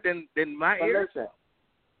better than my ears? Listen,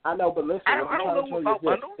 I know, but listen. I don't know about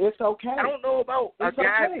bundles. It's okay. I don't know about a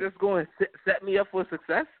guy that's going to set me up for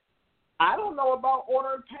success. I don't know about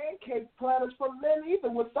ordering pancake platters from men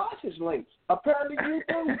either with sausage links. Apparently you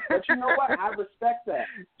do. But you know what? I respect that.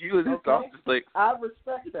 You was sausage links. I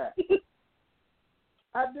respect that.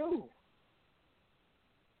 I do.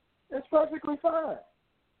 It's perfectly fine.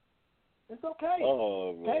 It's okay.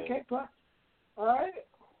 Oh, man. Pancake platter. All right.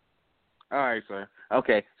 All right, sir.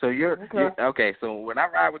 Okay, so you're okay. So when I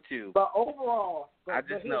ride with you, but overall, I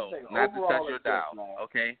just know not to touch your dial.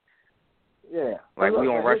 Okay. Yeah. Like we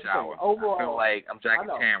on rush hour. Overall, I feel like I'm Jackie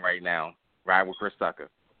Chan right now. Ride with Chris Tucker.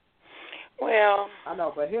 Well, I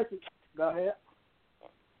know, but go ahead.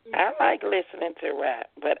 I like listening to rap,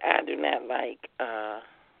 but I do not like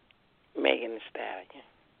Megan Thee Stallion.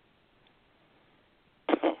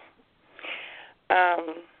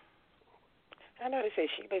 I know they say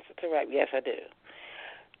she listens to rap. Yes, I do.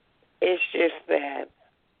 It's just that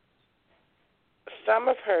some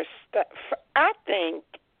of her stuff, I think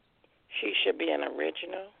she should be an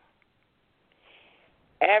original.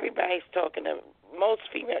 Everybody's talking to most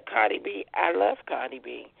female Cardi B. I love Cardi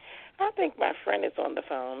B. I think my friend is on the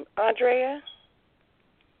phone. Andrea?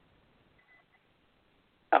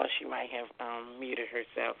 Oh, she might have muted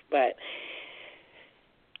herself. But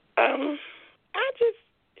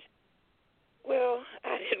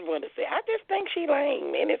I didn't didn't want to say. I just think she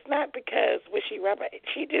lame, and it's not because when she rap,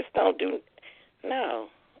 she just don't do. No.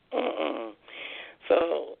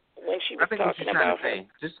 So when she was talking about her,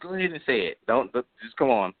 just go ahead and say it. Don't just come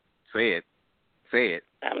on, say it. Say it.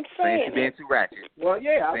 I'm saying she's being too ratchet. Well,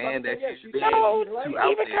 yeah, I'm saying that she's being too out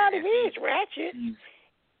even Cardi B is ratchet.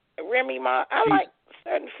 Remy Ma, I like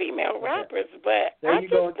certain female rappers, but I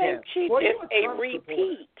just think she's just a repeat.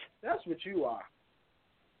 Supporter. That's what you are.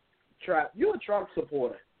 You're a Trump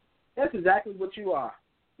supporter. That's exactly what you are.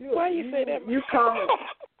 Why you say that? You comment.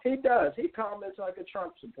 He does. He comments like a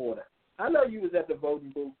Trump supporter. I know you was at the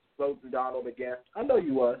voting booth voting Donald again. I know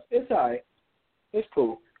you was. It's all right. It's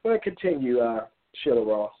cool. We'll continue, Sheila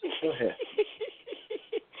Ross. Go ahead.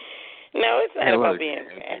 No, it's not about being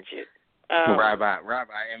ratchet.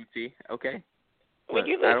 Rabbi MT, okay. When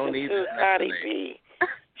you listen to Cardi B,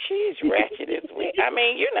 she's ratchet as well. I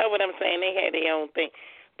mean, you know what I'm saying. They had their own thing.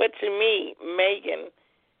 But to me, Megan,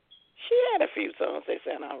 she had a few songs that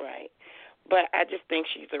sound all right. But I just think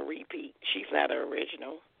she's a repeat. She's not an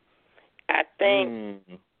original. I think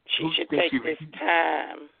she should take this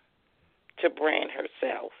time to brand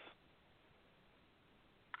herself.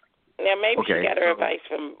 Now, maybe she got her advice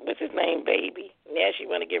from, what's his name, Baby. Now she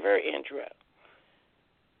want to give her intro.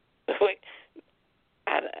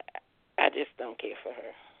 I just don't care for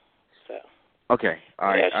her. So. Okay, all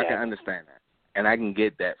right, I can understand that. And I can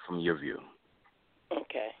get that from your view.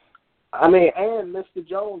 Okay. I mean, and Mr.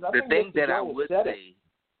 Jones, the thing that I would say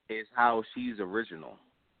is how she's original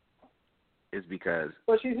is because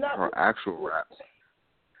she's not her actual raps.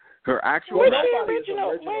 Her actual What's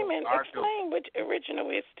original? Wait a minute, explain what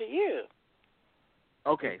original is to you.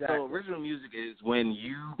 Okay, so original music is when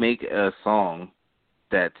you make a song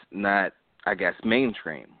that's not, I guess,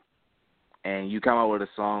 mainstream, and you come out with a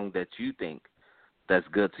song that you think that's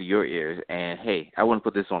good to your ears, and hey, I want to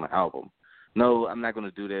put this on an album. No, I'm not going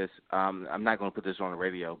to do this. I'm not going to put this on the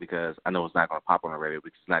radio because I know it's not going to pop on the radio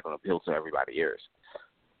because it's not going to appeal to everybody's ears.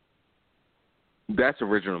 That's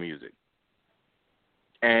original music.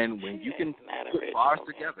 And when you can put bars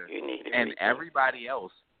together and everybody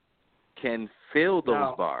else can fill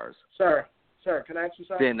those bars. Sir, can I ask you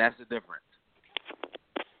something? Then that's the difference.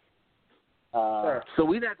 So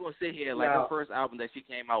we're not going to sit here like her first album that she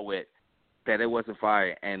came out with, that it wasn't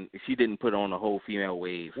fire, and she didn't put on the whole female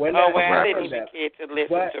wave. I didn't even care to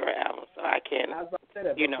listen to her album, so I can't,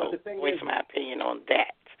 voice my opinion on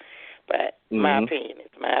that. But my opinion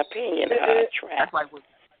is my opinion. Trap. That's like what,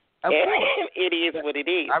 it is what it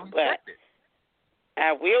is. I respect it.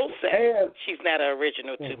 I will say she's not an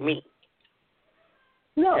original to me.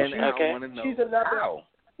 No, and I want to know she's another. How.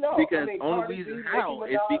 No, because the only reason how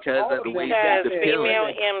is because of the way that the female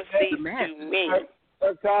MC to me.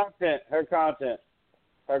 Her content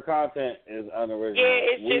is unoriginal. Yeah,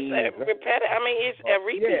 it's just a repetitive. I mean, it's a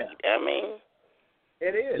repeat. Yeah. I mean,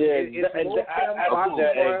 it is.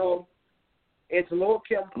 It's Lil'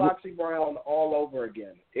 Kim, Foxy Brown all over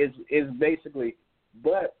again. Is basically.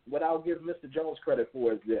 But what I'll give Mr. Jones credit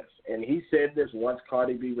for is this, and he said this once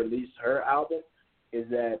Cardi B released her album, is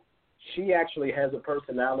that she actually has a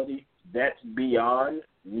personality that's beyond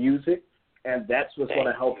music, and that's what's going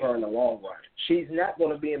to help her in the long run. She's not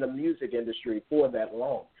going to be in the music industry for that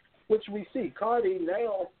long, which we see. Cardi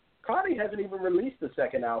hasn't even released the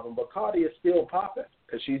second album, but Cardi is still popping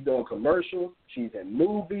because she's doing commercials, she's in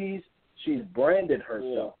movies, she's branded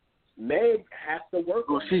herself. Meg has to work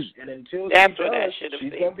on it, and until she does,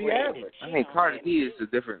 she's going to be average. I mean, Cardi B is a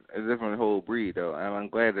different whole breed, though, and I'm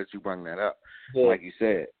glad that you brought that up. Yeah. Like you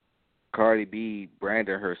said, Cardi B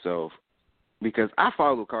branded herself, because I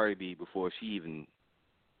followed Cardi B before she even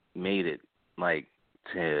made it, like,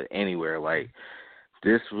 to anywhere. Like,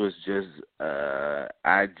 this was just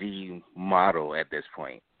IG model at this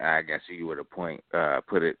point. I guess you would have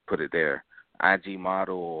put it there. IG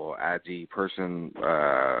model or IG person,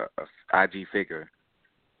 IG figure,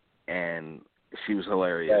 and she was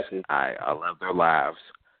hilarious. I loved her lives,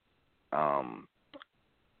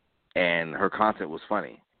 and her content was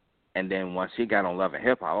funny. And then once she got on Love and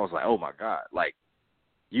Hip Hop, I was like, oh my God, like,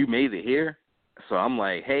 you made it here? So I'm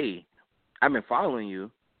like, hey, I've been following you.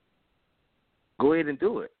 Go ahead and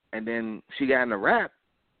do it. And then she got in the rap,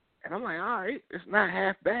 and I'm like, all right, it's not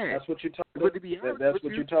half bad. That's what you told her? But to be honest that's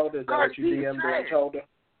what you told her? Is that what you DM'd her and told her?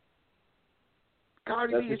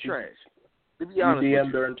 Cardi B is trash. To be honest, you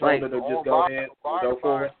DM'd her and told her to just go ahead and go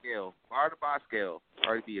for it? Bar to bar scale,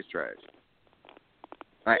 Cardi B is trash.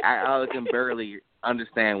 Like, I can barely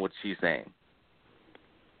understand what she's saying.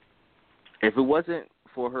 If it wasn't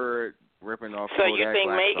for her ripping off so you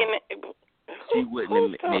think Megan, she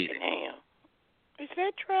wouldn't have made it. Is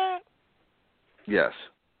that trap? Yes.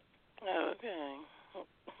 Okay.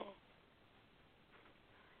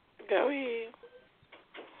 Go ahead.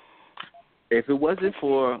 If it wasn't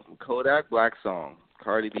for Kodak Black's song,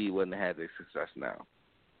 Cardi B wouldn't have had the success now.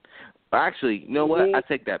 Actually, you know what? I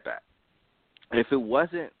take that back. If it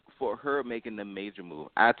wasn't for her making the major move,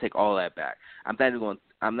 I take all that back. I'm not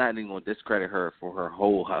even going to discredit her for her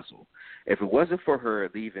whole hustle. If it wasn't for her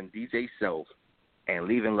leaving DJ Self and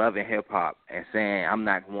leaving Love and Hip Hop and saying I'm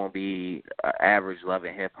not going to be an average Love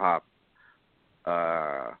and Hip Hop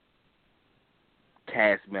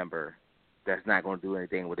cast member that's not going to do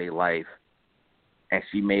anything with their life, and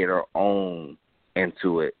she made her own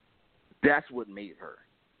into it, that's what made her.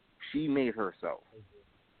 She made herself.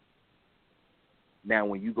 Now,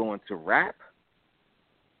 when you go into rap,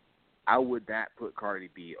 I would not put Cardi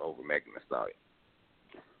B over Megan Thee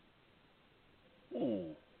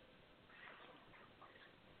Stallion.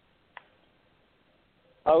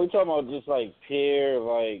 Are we talking about just like pure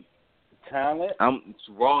like talent? It's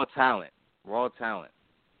raw talent. Raw talent.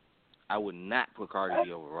 I would not put Cardi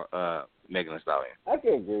B over Megan Thee Stallion. I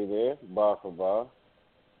can agree there, bar for bar.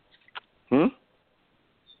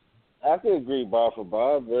 I could agree bar for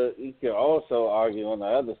bar, but you can also argue on the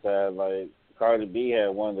other side, like Cardi B had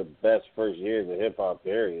one of the best first years of hip hop,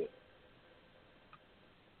 period.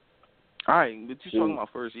 All right, but you're talking about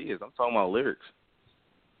first years. I'm talking about lyrics.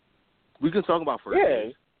 We can talk about first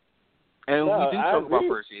years. And we do talk about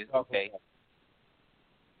first years. Okay.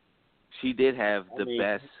 She did have the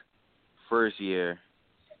best first year.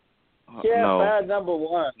 Yeah, bad number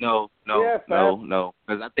one. No.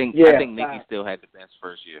 Because I think Nicki still had the best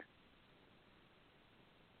first year.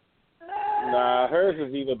 Nah, hers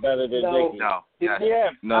is even better than Nicki. Yes.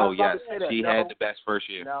 She had the best first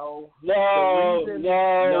year. No,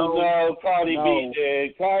 Cardi B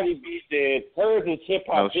did. Cardi B did. Hers is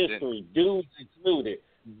hip-hop history. Dudes included.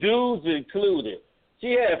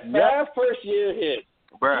 She had 5 first-year hits.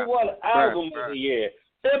 She won Album of the Year.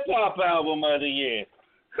 Hip-hop Album of the Year.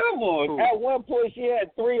 Come on. Cool. At one point, she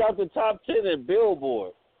had 3 out the top 10 in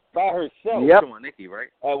Billboard by herself. Yep. Come on, Nicki, right?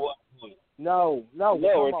 At one point. No,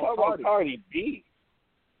 we're talking about Cardi B.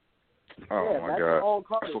 Oh, my God.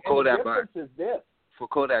 For Kodak Black. For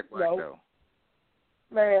Kodak Black, though.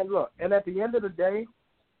 Man, look, and at the end of the day,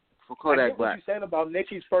 for Kodak Black. What you're saying about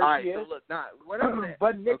Nicki's first year. So look, whatever.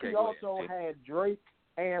 But Nicki also had Drake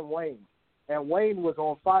and Wayne. And Wayne was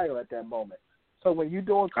on fire at that moment. So when you're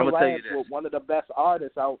doing collabs with one of the best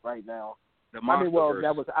artists out right now, that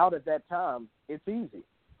was out at that time, it's easy.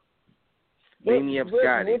 Beam Me Up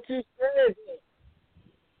Scotty. What you said?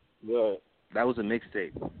 Good. That was a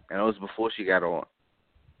mixtape, and it was before she got on.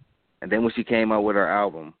 And then when she came out with her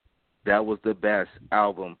album, that was the best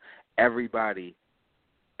album. Everybody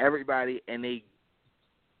and their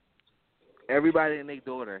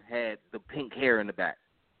daughter had the pink hair in the back.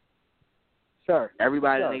 Sure.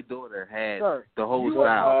 Everybody and their daughter had the whole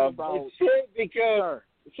style. It should become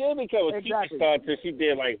a superstar until she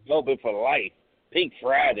did like Velvet for Life, Pink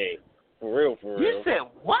Friday. For real. You said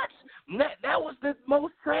what? That was the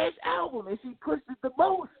most trash album, and she pushed it the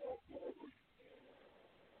most.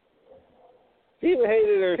 She even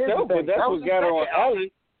hated herself, but that's what got her on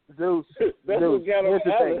Ellen. Zeus, what got her on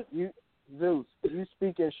Ellen. Zeus, you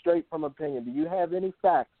speaking straight from opinion. Do you have any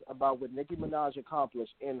facts about what Nicki Minaj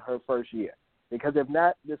accomplished in her first year? Because if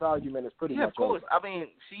not, this argument is pretty much of course. over. I mean,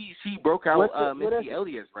 she broke out Missy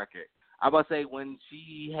Elliott's record. I about to say when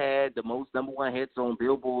she had the most number one hits on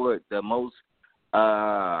Billboard, the most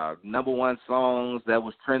number one songs that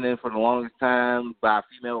was trending for the longest time by a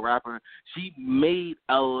female rapper, she made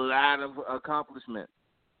a lot of accomplishments.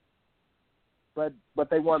 But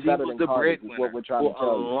they weren't better than Cardi. Is what we're trying to tell you. For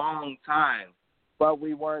a long time. But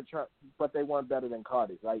but they weren't better than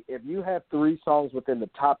Cardi. Like if you have 3 songs within the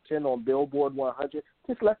top 10 on Billboard 100,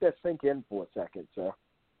 just let that sink in for a second, sir.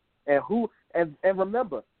 And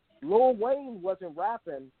remember, Lil Wayne wasn't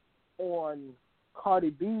rapping on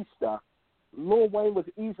Cardi B stuff. Lil Wayne was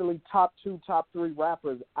easily top 2, top 3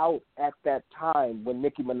 rappers out at that time when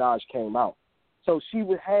Nicki Minaj came out. So she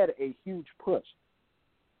had a huge push.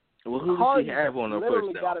 Well, who did she have on her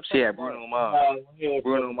push, though? She had Bruno Mars.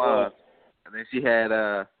 And then she had,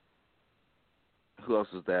 who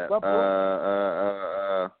else was that? What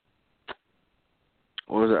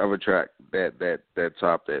was the other track that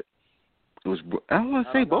topped it? It was, I don't want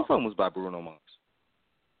to say both of them was by Bruno Mars.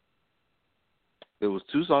 There was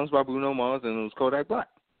 2 songs by Bruno Mars, and it was Kodak Black.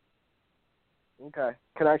 Okay.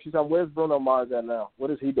 Can I ask you something? Where's Bruno Mars at now? What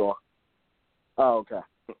is he doing? Oh, okay.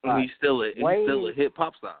 He's still a hip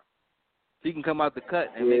hop star. He can come out the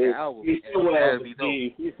cut and make an album. He's somewhere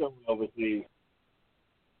overseas.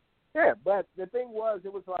 Yeah, but the thing was,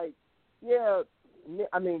 it was like,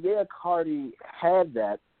 Cardi had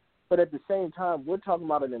that, But at the same time, we're talking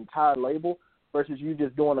about an entire label versus you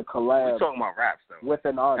just doing a collab. We're talking about raps, though. With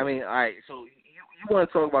an artist. I mean, all right, so you want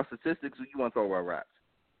to talk about statistics or you want to talk about raps?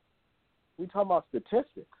 We talking about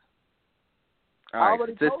statistics. All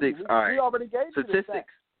right, statistics. We already gave you statistics. the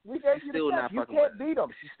stats. We gave you the stats. You can't beat them.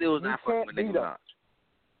 She still is not fucking with Nicki Minaj.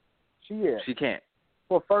 She is. She can't.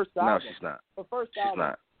 For first album. No, she's not. For first she's album.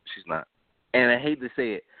 Not. She's not. And I hate to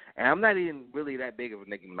say it, and I'm not even really that big of a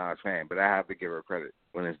Nicki Minaj fan, but I have to give her credit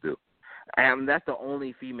when it's due. And that's the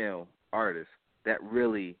only female artist that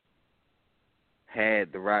really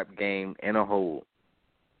had the rap game in a hold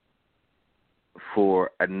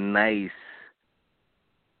for a nice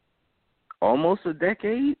almost a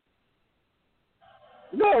decade.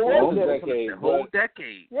 No, it was a decade. A whole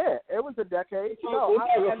decade. Yeah, it was a decade. We're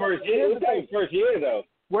talking first year, though.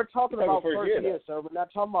 We're talking about first year, sir. We're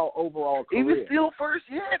not talking about overall career. Even still first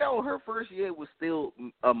year, though. Her first year was still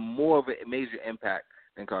a more of a major impact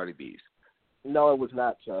than Cardi B's. No, it was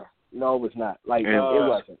not, sir. No, it was not. Like, it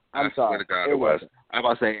wasn't. I'm sorry. I swear to God, it was. I'm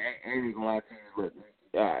about to say, ain't even gonna lie to you. Look,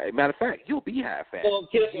 matter of fact, you'll be half fat. Lil'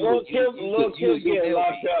 Kim getting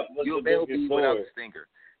locked up. You'll be without the stinger.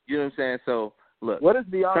 You know what I'm saying? So, look. What does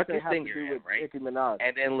Beyonce have to do with Nicki Minaj?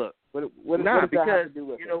 And then look. What does that have to do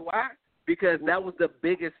with you know why? Because that was the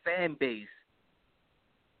biggest fan base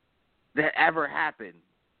that ever happened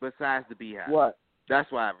besides the Beehive. What?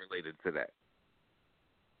 That's why I related to that.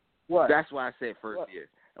 What? That's why I said first year.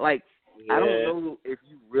 Like, I don't know if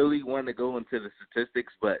you really want to go into the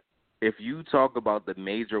statistics, but if you talk about the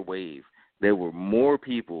major wave, there were more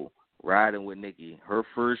people riding with Nicki her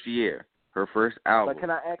first year, her first album. But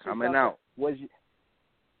can I ask you coming something? out.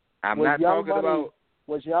 I'm was not Young talking Money, about.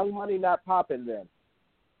 Was Young Money not popping then?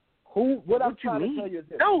 What I'm trying to tell you is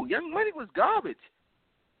this. No, Young Money was garbage.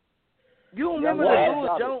 You don't remember the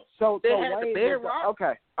Lil Jones? They had the Bear Rock.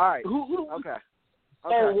 Okay, all right. Okay.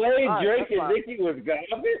 So Wayne, Drake, and Nicki was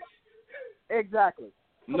garbage? Exactly.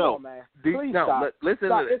 Come on, man. Please stop. Listen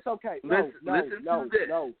stop. to this. It's okay. Listen to this.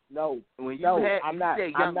 No. When you had, I'm not.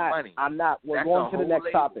 Money, I'm not. We're going to the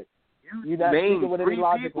next topic. You're not speaking with any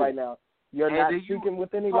logic right now. You're not speaking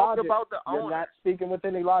with any logic. You're not speaking with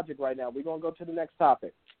any logic right now. We're going to go to the next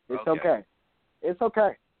topic. It's okay. It's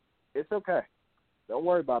okay. It's okay. Don't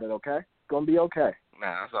worry about it, okay? It's going to be okay.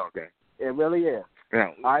 Nah, it's okay. It really is.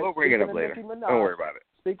 Yeah, we'll bring it up later. Don't worry about it.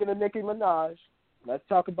 Speaking of Nicki Minaj, let's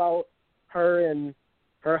talk about her and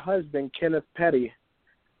her husband, Kenneth Petty,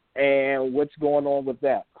 and what's going on with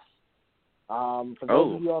that. For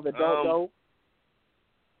those of you all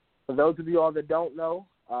that don't know,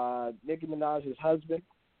 Nicki Minaj's husband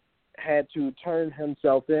had to turn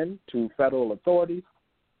himself in to federal authorities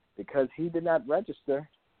because he did not register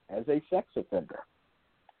as a sex offender.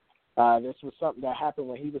 This was something that happened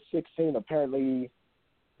when he was 16. Apparently,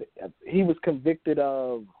 he was convicted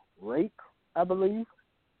of rape, I believe.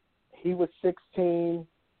 He was 16,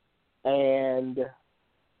 and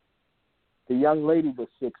the young lady was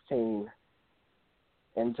 16.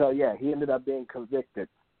 And so, he ended up being convicted.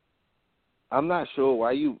 I'm not sure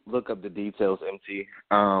why you look up the details, MT.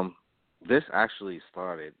 This actually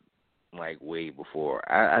started, like, way before.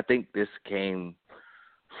 I think this came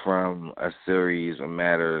from a series of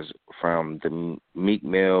matters from the Meek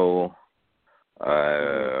Mill,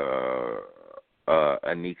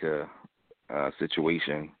 Anika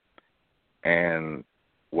situation. And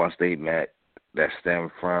once they met, that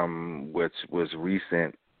stemmed from, which was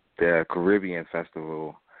recent, the Caribbean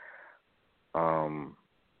Festival. I'm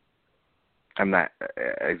not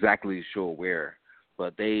exactly sure where,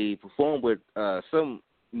 but they performed with some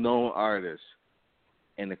known artists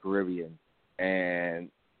in the Caribbean. And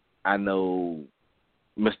I know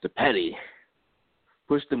Mr. Petty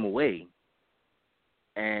pushed them away.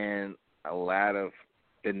 And a lot of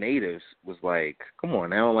the natives was like, come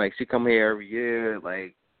on now, like, she come here every year,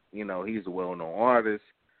 like, you know, he's a well-known artist.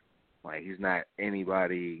 Like, he's not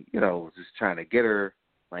anybody, you know, just trying to get her.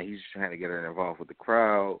 Like, he's just trying to get her involved with the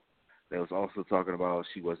crowd. They was also talking about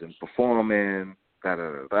she wasn't performing,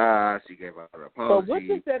 da-da-da-da. She gave out her apology. So what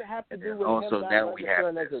does that have to do with him not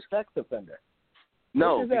registering as a sex offender?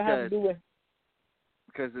 No, because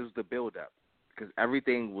it was the build-up. Because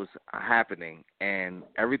everything was happening, and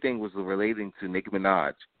everything was relating to Nicki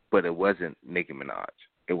Minaj, but it wasn't Nicki Minaj.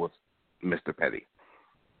 It was Mr. Petty.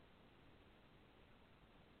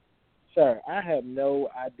 Sir, I have no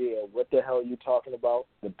idea what the hell you're talking about.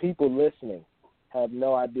 The people listening have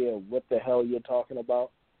no idea what the hell you're talking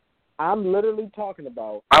about. I'm literally talking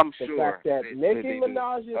about the fact that Nicki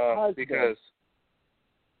Minaj's husband...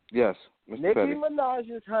 Yes, Mr. Nicki Petty.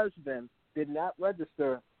 Minaj's husband did not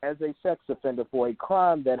register as a sex offender for a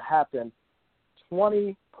crime that happened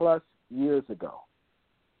 20-plus years ago.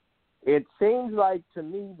 It seems like to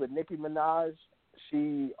me with Nicki Minaj,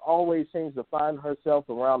 she always seems to find herself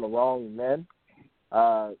around the wrong men.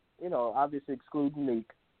 Obviously excluding Meek.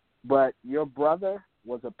 But your brother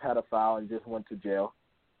was a pedophile and just went to jail.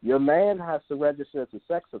 Your man has to register as a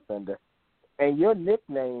sex offender. And your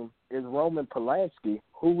nickname is Roman Polanski,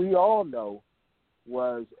 who we all know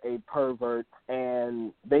was a pervert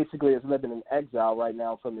and basically is living in exile right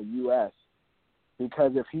now from the U.S.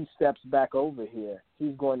 because if he steps back over here,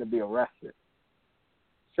 he's going to be arrested.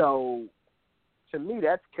 So, to me,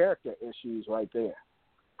 that's character issues right there.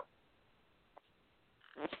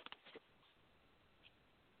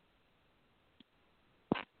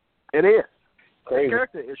 It is. Crazy.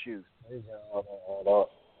 Character issues.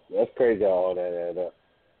 That's crazy all that add up.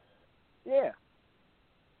 Yeah.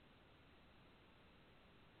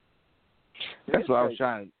 That's why I was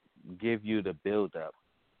trying to give you the build up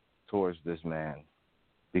towards this man,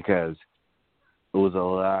 because it was a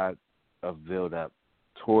lot of build up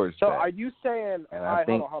towards that. So are you saying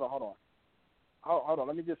hold on,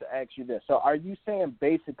 let me just ask you this. So are you saying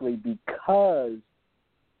basically because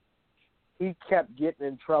he kept getting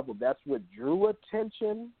in trouble, that's what drew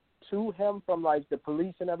attention to him from like the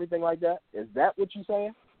police and everything like that? Is that what you're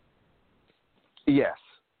saying? Yes.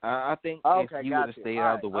 I think if he would have stayed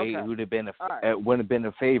out of the way, it would have been it wouldn't have been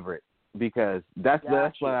a favorite, because that's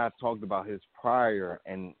when I talked about his prior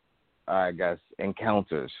and I guess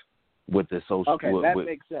encounters with the social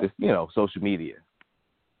makes sense. This, social media.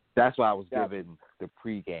 That's why I was giving the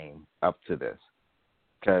pregame up to this,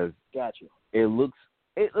 because it looks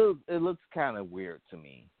kind of weird to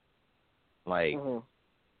me, like. Mm-hmm.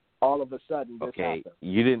 All of a sudden, this happened.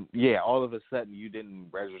 All of a sudden you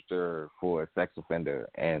didn't register for a sex offender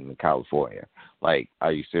in California. Like,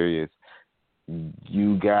 are you serious?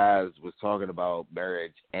 You guys was talking about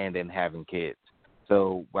marriage and then having kids.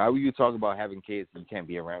 So why were you talking about having kids and you can't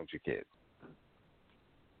be around your kids?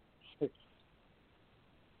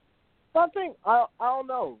 I think, I don't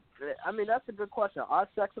know. I mean, that's a good question. Are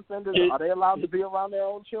sex offenders, are they allowed to be around their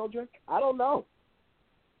own children? I don't know.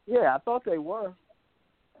 Yeah, I thought they were.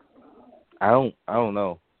 I don't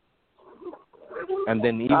know. And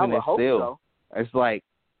then even if still, it's like,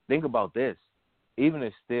 think about this. Even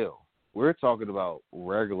if still, we're talking about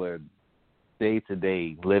regular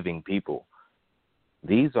day-to-day living people.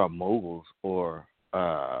 These are moguls or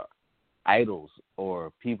idols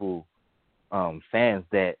or people, fans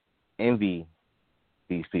that envy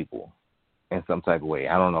these people in some type of way.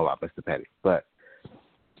 I don't know about Mr. Petty, but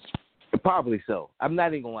probably so. I'm not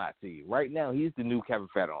even going to lie to you. Right now, he's the new Kevin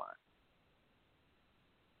Federline.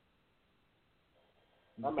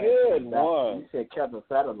 Good one. You said Kevin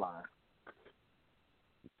Federline.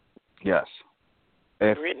 Yes.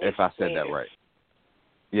 If I said that right.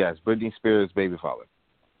 Yes, Britney Spears' baby father.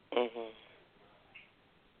 Mhm.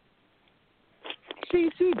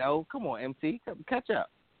 She though. Come on, MC. Catch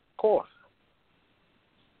up. Of course.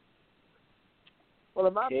 Well,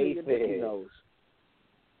 in my opinion, Nicki knows.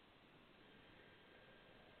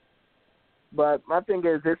 But my thing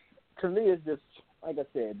is, this to me is just, like I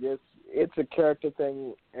said, it's a character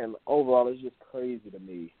thing, and overall it's just crazy to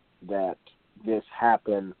me that this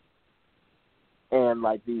happened and,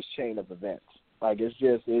 like, these chain of events. Like,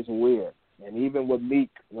 it's weird. And even with Meek,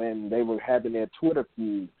 when they were having their Twitter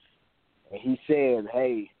feud, and he said,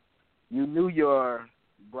 hey, you knew your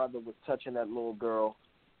brother was touching that little girl.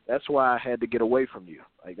 That's why I had to get away from you.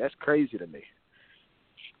 Like, that's crazy to me.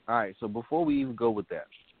 All right, so before we even go with that,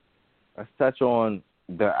 let's touch on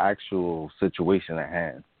the actual situation at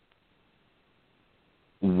hand.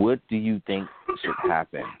 What do you think should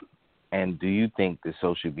happen? And do you think the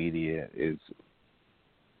social media is,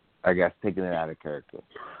 I guess, taking it out of character?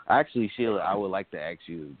 Actually, Sheila, I would like to ask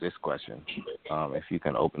you this question, if you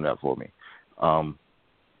can open it up for me.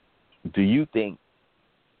 Do you think,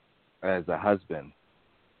 as a husband,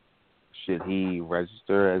 should he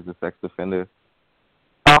register as a sex offender?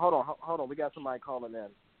 Hold on. We got somebody calling in.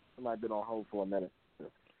 Somebody been on hold for a minute.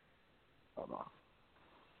 Hold on.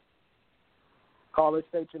 Caller,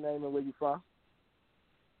 state your name and where you from.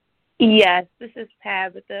 Yes, this is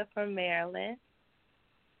Tabitha from Maryland.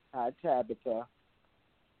 Hi, Tabitha.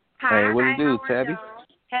 Hi. Hey, what do you do, Tabby?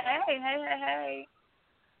 Hey.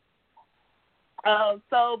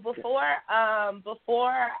 So before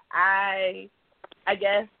I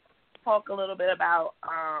guess talk a little bit about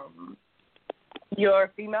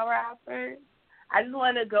your female rappers, I just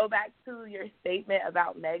want to go back to your statement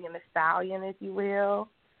about Megan Thee Stallion, if you will.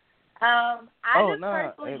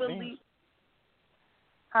 Personally believe.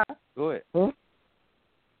 Huh? Go ahead.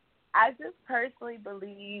 I just personally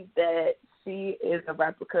believe that she is a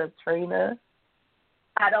replica of Trina.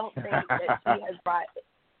 I don't think that she has brought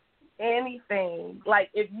anything. Like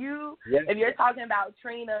if you're talking about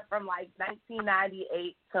Trina from like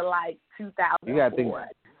 1998 to like 2004.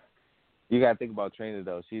 You gotta think about Trina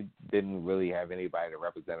though. She didn't really have anybody to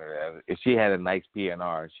represent her. If she had a nice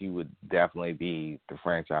PNR, she would definitely be the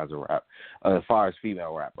franchise of rap as far as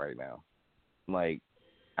female rap right now. Like,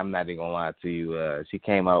 I'm not even gonna lie to you. She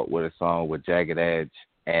came out with a song with Jagged Edge,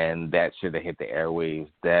 and that should have hit the airwaves.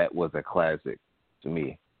 That was a classic to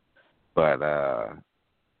me. But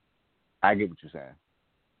I get what you're saying.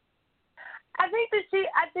 I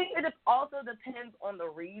think it also depends on the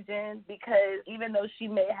region, because even though she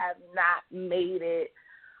may have not made it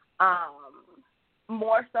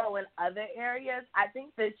more so in other areas, I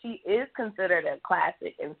think that she is considered a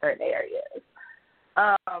classic in certain areas.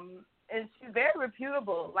 And she's very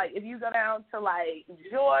reputable. Like, if you go down to, like,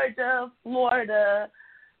 Georgia, Florida,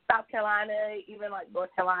 South Carolina, even, like,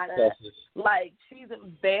 North Carolina, like, she's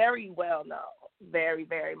very well known. Very,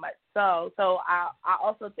 very much so. So I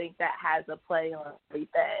also think that has a play on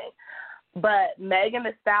everything. But Megan Thee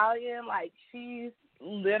Stallion, like, she's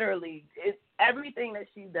literally, it's everything that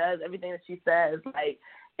she does, everything that she says, like,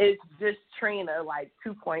 it's just Trina, like,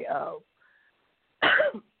 2.0.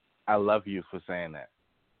 I love you for saying that.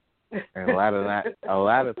 And a lot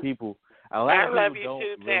of people don't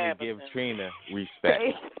really give Trina respect.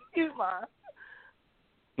 You, Mom.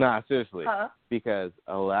 Nah, seriously, because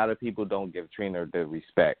a lot of people don't give Trina the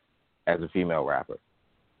respect as a female rapper.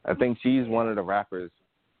 I think she's one of the rappers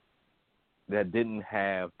that didn't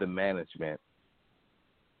have the management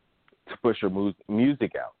to push her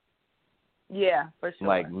music out. Yeah, for sure.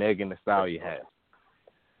 Like Megan Thee Stallion has.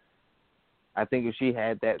 I think if she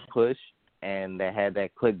had that push and that had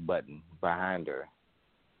that click button behind her,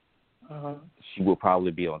 she would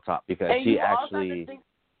probably be on top, because she actually...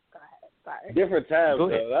 Sorry. Different times, though.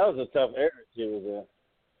 That was a tough era she was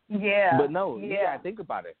in. Yeah. But no, you gotta think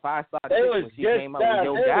about it. 5 Star Chick, when she came out with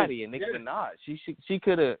Yo Gotti and Nicki Minaj, she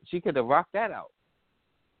could have rocked that out.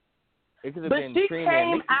 It could have been Trina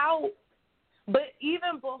and Nicki. Out. But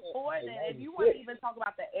even before that, if you want to even talk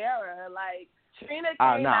about the era, like Trina came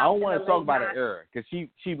out. No, I don't want to talk about her era, because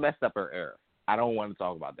she messed up her era. I don't want to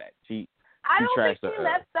talk about that. I don't think she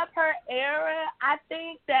messed up her era. I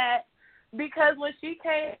think that because when she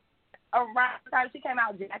came around the time she came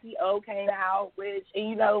out, Jackie O came out, which, and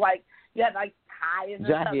you know, like, you had, like, ties and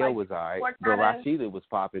Jackie stuff. O was all right, but Rashida was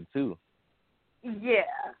popping, too. Yeah.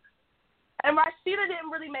 And Rashida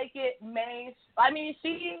didn't really make it main. I mean,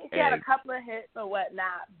 she had a couple of hits or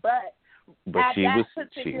whatnot, but she had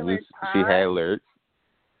lyrics.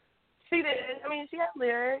 She did. I mean, she had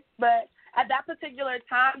lyrics, but at that particular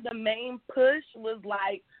time, the main push was,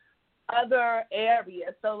 like, other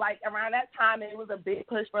areas. So, like, around that time, it was a big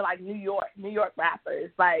push for, like, New York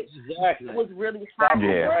rappers. Like, it was really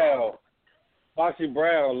hot. Foxy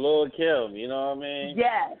Brown, Lil' Kim, you know what I mean?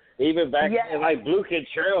 Yes. Even back then, like, Blue Kid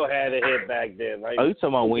Trail had a hit back then. Like, you talking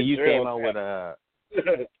about when you came out with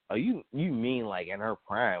you mean, like, in her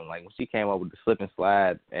prime, like, when she came out with the Slip and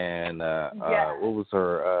Slide and, what was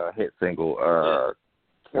her hit single? For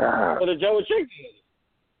the Joe Chick.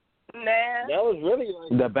 Nah. That was really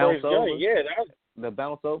like the bounce over. Yeah, the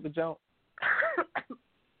bounce over jump.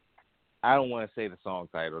 I don't want to say the song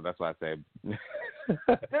title. That's why I said.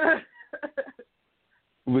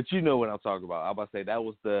 But you know what I'm talking about. I was about to say that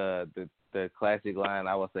was the classic line.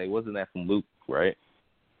 I would say, wasn't that from Luke, right?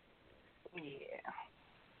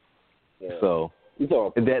 Yeah. So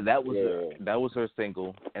that was her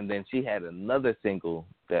single, and then she had another single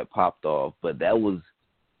that popped off, but that was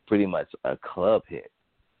pretty much a club hit.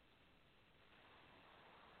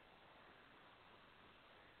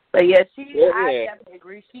 But yeah, I definitely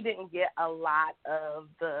agree. She didn't get a lot of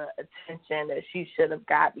the attention that she should have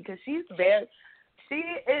got, because she's kind of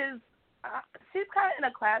in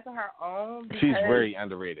a class of her own. She's very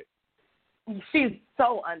underrated. She's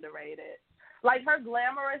so underrated. Like, her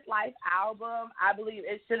Glamorous Life album, I believe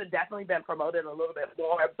it should have definitely been promoted a little bit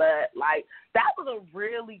more, but, like, that was a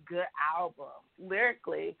really good album,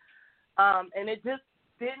 lyrically. And it just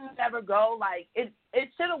didn't ever go, like, it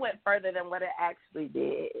should have went further than what it actually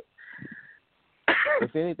did.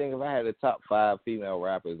 If anything, if I had a top 5 female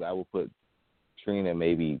rappers, I would put Trina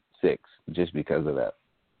maybe 6, just because of that.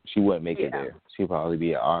 She wouldn't make it there. She'd probably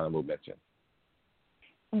be an honorable mention.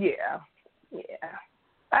 Yeah.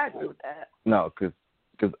 I agree with that. No, because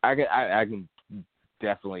I can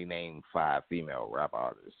definitely name 5 female rap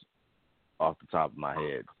artists off the top of my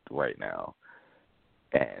head right now,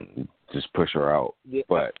 and just push her out. Yeah.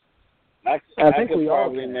 But I think we all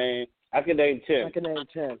can. I can name 10. I can name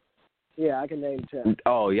 10. Yeah, I can name 10.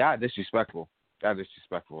 Oh, y'all disrespectful. Got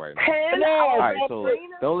disrespectful right now. No, all right, so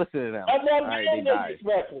don't listen to them. All right, they died.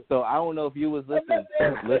 So I don't know if you was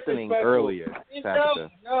listening earlier, Tabitha,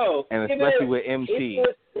 and especially with MC.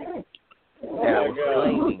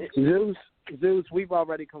 Zeus, we've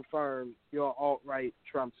already confirmed you're alt-right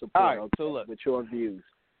Trump supporter. All right, so look, with your views.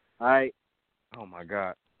 All right. Oh my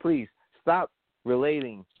God! Please stop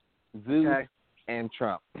relating Zeus and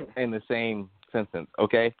Trump in the same sentence.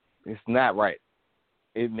 Okay, it's not right.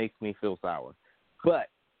 It makes me feel sour. But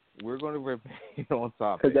we're going to remain on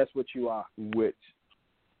topic. Because that's what you are. Which?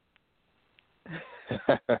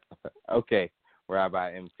 Okay,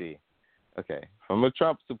 Rabbi MT. Okay, from a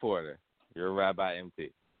Trump supporter, you're a Rabbi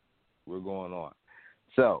MT. We're going on.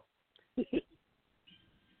 So,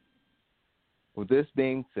 with this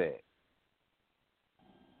being said,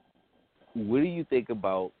 what do you think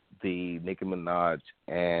about the Nicki Minaj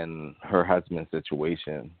and her husband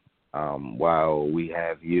situation? While we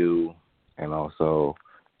have you and also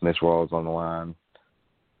Miss Rawls on the line.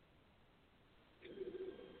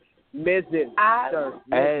 Mrs.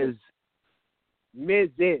 As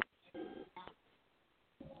Mrs.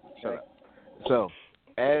 Shut up. So,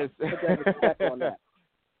 as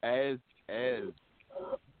as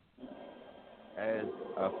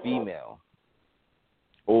a female,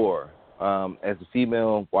 or as a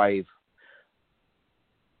female wife,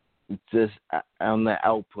 just on the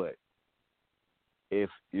output, if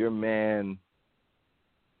your man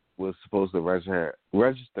was supposed to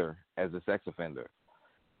register as a sex offender,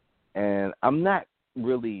 and I'm not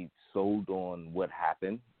really sold on what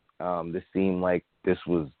happened. This seemed like this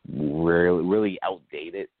was really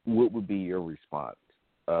outdated. What would be your response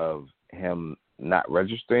of him not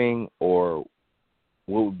registering, or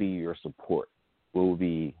what would be your support? What would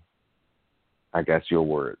be, I guess, your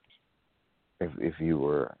words if you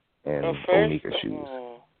were in Onika's shoes?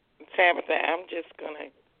 Tabitha, I'm just going to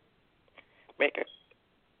make a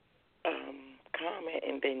comment,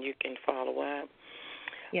 and then you can follow up.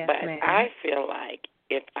 Yes, but ma'am. I feel like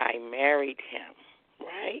if I married him,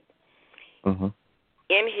 right,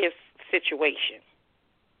 in his situation,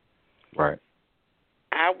 right,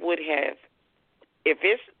 I would have, if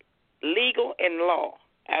it's legal in law,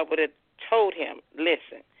 I would have told him,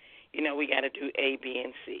 listen, we got to do A, B,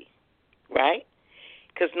 and C, right?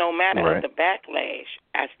 Because no matter the backlash,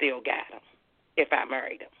 I still got him if I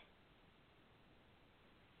married him.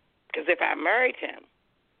 Because if I married him,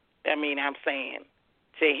 that means I'm saying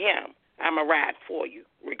to him, I'm a ride for you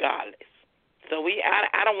regardless. So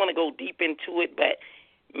I don't want to go deep into it, but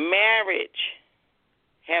marriage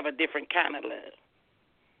have a different kind of love.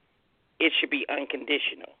 It should be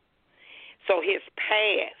unconditional. So his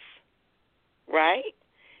past, right,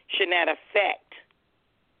 should not affect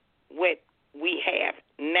what we have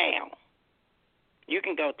now. You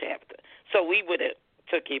can go, Tabitha. So we would have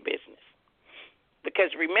took your business.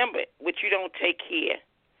 Because remember, what you don't take care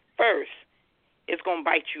first, it's going to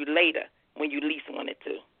bite you later when you least want it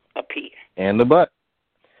to appear. And the butt.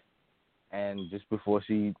 And just before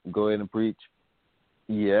she go ahead and preach,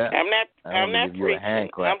 I'm not preaching. I'm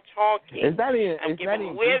talking. It's not even. I'm it's giving not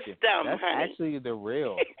even wisdom, preaching. That's honey. actually the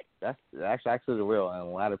real. That's actually the real, and a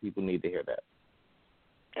lot of people need to hear that.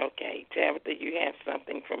 Okay, Tabitha, you have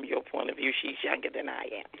something from your point of view. She's younger than I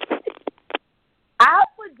am. I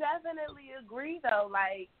would definitely agree, though.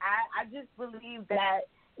 Like, I just believe that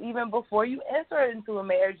even before you enter into a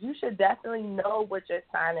marriage, you should definitely know what you're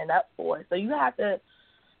signing up for. So you have to,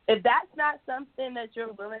 if that's not something that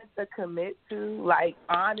you're willing to commit to, like,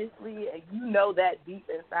 honestly, and you know that deep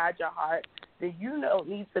inside your heart, then you don't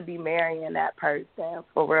need to be marrying that person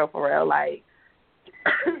for real. Like,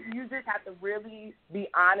 you just have to really be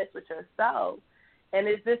honest with yourself. And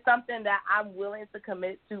is this something that I'm willing to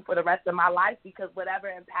commit to for the rest of my life? Because whatever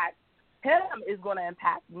impacts him is going to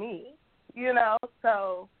impact me,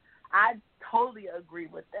 So I totally agree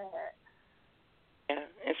with that. Yeah,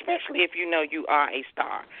 especially if you know you are a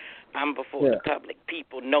star. I'm before the public.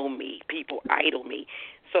 People know me. People idol me.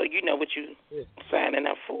 So you know what you're signing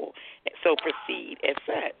up for. So proceed as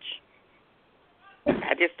such.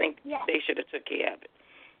 I just think they should have took care of it.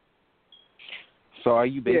 So are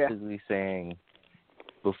you basically saying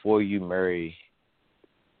before you marry,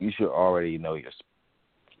 you should already know your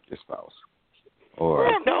spouse?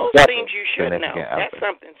 Or those things you should know. That's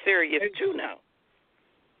something serious to know.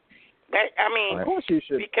 Of course you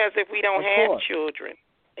should. Because if we don't have children,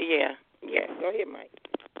 go ahead, Mike.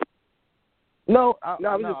 No, I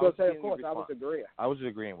was just going to say, of course, I was agreeing. I was just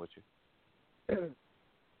agreeing with you.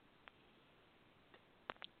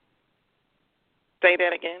 Say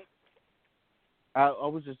that again. I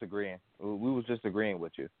was just agreeing. We was just agreeing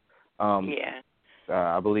with you.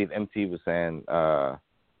 I believe MT was saying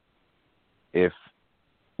if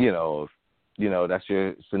that's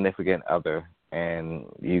your significant other and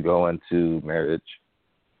you go into marriage,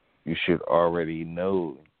 you should already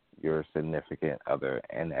know your significant other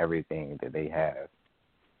and everything that they have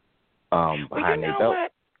behind their belt.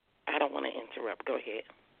 What? I don't want to interrupt. Go ahead.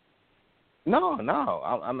 No,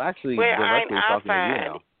 I'm actually directly talking to you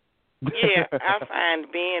now. Yeah, I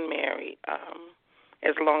find being married,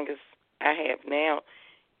 as long as I have now,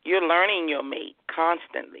 you're learning your mate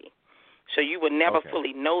constantly. So you will never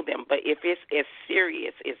fully know them. But if it's as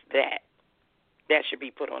serious as that should be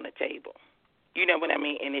put on the table. You know what I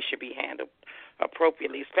mean? And it should be handled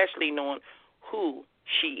appropriately, especially knowing who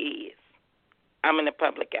she is. I'm in the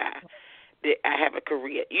public eye. I have a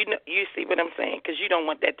career. You see what I'm saying? Because you don't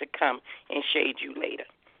want that to come and shade you later.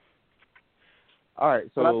 All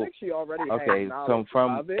right, so I think she already had knowledge so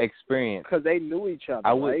from of it experience, because they knew each other,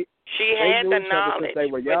 right? She had the knowledge, they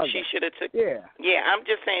were younger. but she should have took. Yeah. Yeah, I'm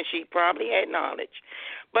just saying she probably had knowledge,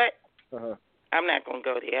 but I'm not gonna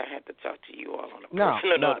go there. I have to talk to you all on a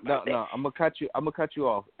personal note about that. No. I'm gonna cut you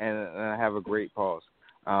off, and I have a great pause.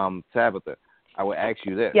 Tabitha, I would ask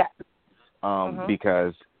you this. Yeah.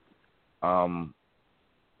 Because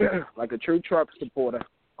like a true Trump supporter,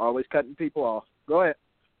 always cutting people off. Go ahead.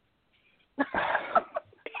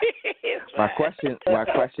 My question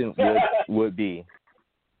would be,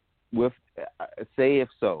 with say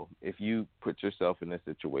if you put yourself in this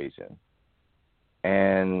situation,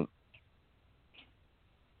 and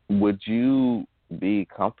would you be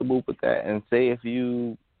comfortable with that? And say if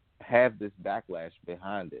you have this backlash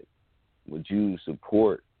behind it, would you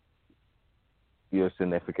support your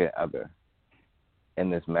significant other in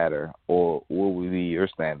this matter, or what would be your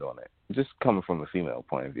stand on it? Just coming from a female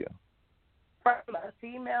point of view. From a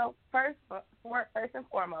female, first and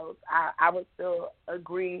foremost, I would still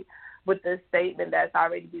agree with the statement that's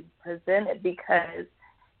already been presented because,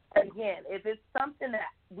 again, if it's something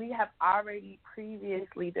that we have already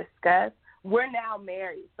previously discussed, we're now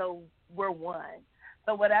married, so we're one.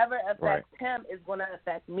 So whatever affects him is going to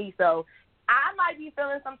affect me. So I might be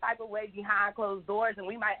feeling some type of way behind closed doors, and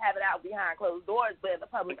we might have it out behind closed doors, but in the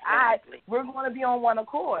public eye, we're going to be on one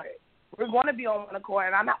accord. We're going to be on one accord,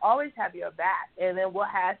 and I'm not always have your back, and then we'll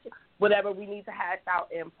hash whatever we need to hash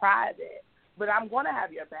out in private. But I'm going to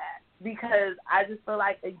have your back because I just feel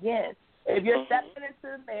like, again, if you're stepping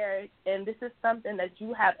into marriage and this is something that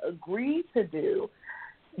you have agreed to do,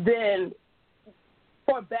 then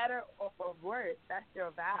for better or for worse, that's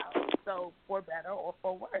your vow. So for better or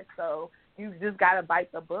for worse. So you just got to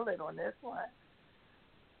bite the bullet on this one.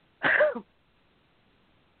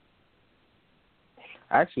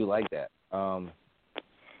 I actually like that.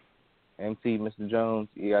 MC, Mr. Jones,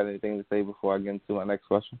 you got anything to say before I get into my next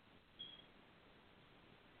question?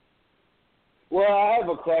 Well, I have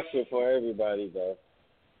a question for everybody, though.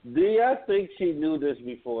 Do y'all think she knew this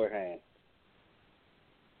beforehand?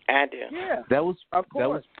 I do. Yeah, that was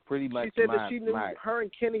pretty much. She said that she knew her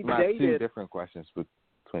and Kenny dated. Two different questions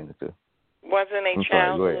between the two. Wasn't they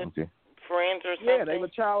childhood friends or something? Yeah, they were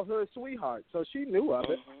childhood sweethearts, so she knew of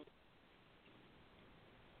it.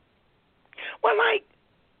 Well, like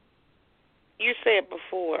you said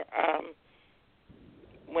before,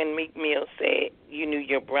 when Meek Mill said you knew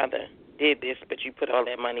your brother did this, but you put all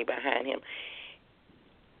that money behind him.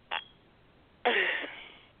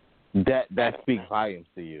 That speaks volumes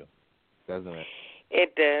to you, doesn't it?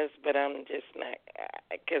 It does, but I'm just not,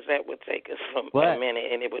 because that would take us from a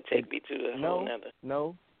minute, and it would take me to a whole nother.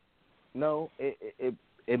 No,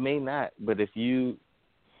 it may not. But if you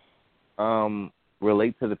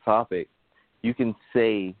relate to the topic, you can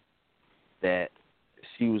say that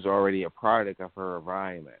she was already a product of her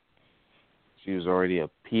environment. She was already a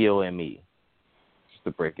POME, just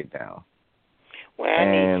to break it down. Well, I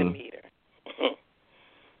need to meet her.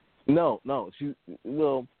 No.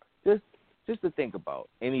 Just to think about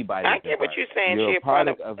anybody. I get what you're saying. She's a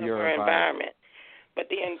product of your environment. But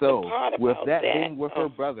the part about with that that, being with her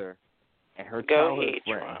brother and her go childhood ahead,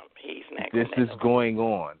 friend, Trump. He's not this is going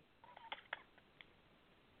on.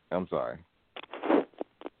 I'm sorry.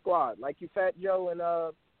 Squad, like you, Fat Joe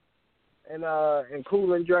and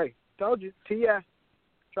Cool and Dre. Told you, T.I.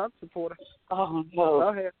 Trump supporter. Oh no. Go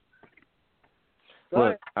ahead.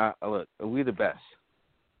 Go ahead. Look, we the best.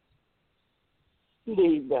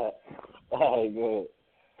 Need that. All right, good.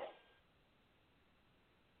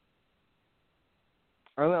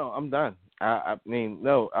 I know, I'm done. I mean,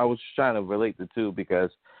 no, I was just trying to relate the two because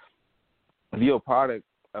if you're a product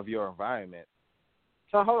of your environment.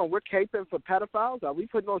 So hold on, we're caping for pedophiles? Are we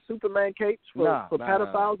putting on Superman capes for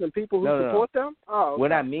pedophiles and people who support them? Oh, okay.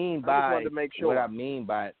 What I mean by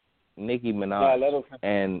Nicki Minaj,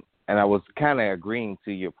 and I was kind of agreeing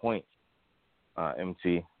to your point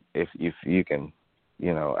MT, if you can,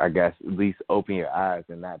 I guess at least open your eyes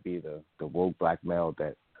and not be the woke black male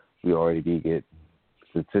that we already get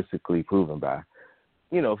statistically proven by.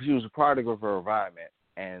 If she was a product of her environment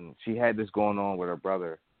and she had this going on with her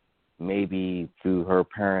brother, maybe through her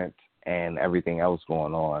parents and everything else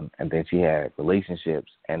going on, and then she had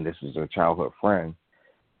relationships and this was her childhood friend,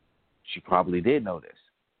 she probably did know this.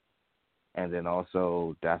 And then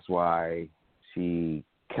also that's why she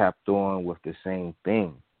kept on with the same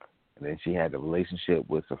thing. And then she had the relationship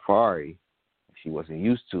with Safari. She wasn't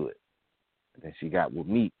used to it. And then she got with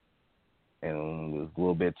Meek. And it was a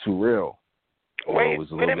little bit too real. Or it was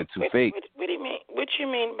a little bit too fake. What do you mean? What you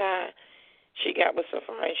mean by she got with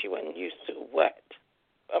Safari and she wasn't used to what?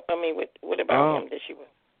 I mean, what about him that she was?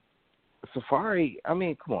 Safari, I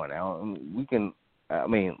mean, come on now. We can, at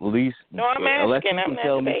least. No, I'm asking. Unless you can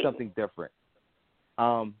tell me debating. something different.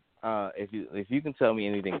 If you can tell me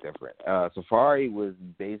anything different, Safari was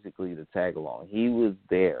basically the tag along. He was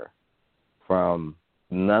there from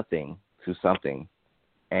nothing to something,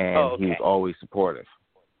 and he was always supportive.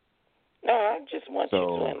 No, I just want you to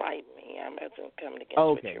enlighten me. I'm not coming against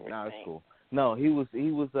what you were saying. It's cool. No, he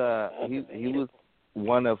was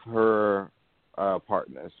one of her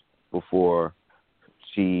partners before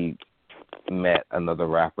she met another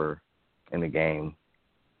rapper in the game.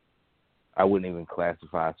 I wouldn't even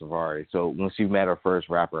classify Safari. So when she met her first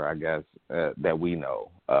rapper, I guess, that we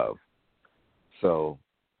know of. So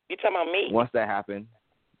you talking about me? Once that happened,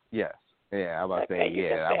 yes. Yeah, I was about to say,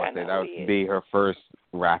 that would be her first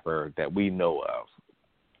rapper that we know of.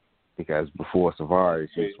 Because before Safari,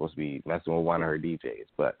 she was supposed to be messing with one of her DJs.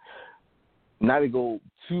 But not to go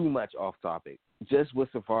too much off topic, just with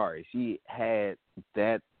Safari, she had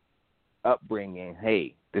that upbringing,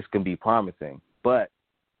 hey, this can be promising. But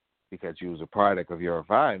because you was a product of your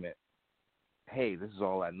environment, hey, this is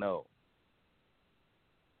all I know.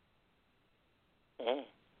 Mm.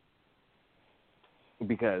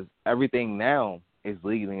 Because everything now is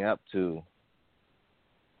leading up to,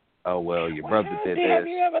 oh, well, your brother did this,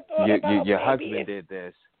 your husband did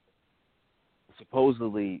this.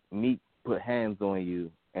 Supposedly, Meek put hands on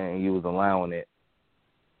you and you was allowing it.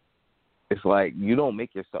 It's like you don't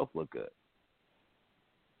make yourself look good.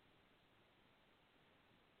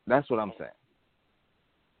 That's what I'm saying.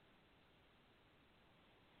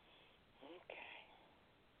 Okay.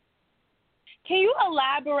 Can you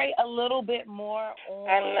elaborate a little bit more on?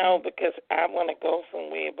 I know, because I want to go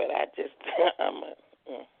somewhere, but I just,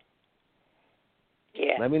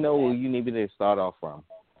 yeah. Let me know where you need me to start off from.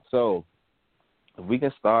 So, if we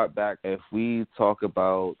can start back, if we talk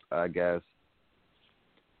about, I guess,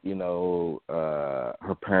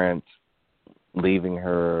 her parents leaving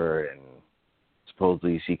her and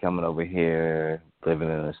supposedly she coming over here, living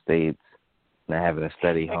in the States, not having a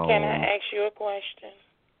steady home. Can I ask you a question?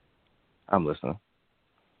 I'm listening.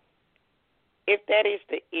 If that is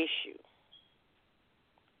the issue,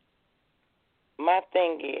 my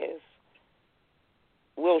thing is,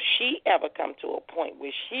 will she ever come to a point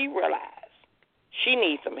where she realizes she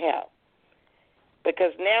needs some help?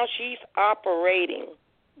 Because now she's operating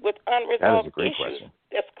with unresolved issues. Question.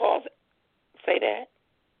 That's causing. Say that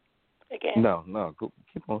again. No,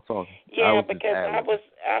 keep on talking. Yeah, because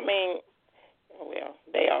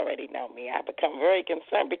they already know me. I become very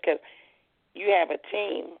concerned because you have a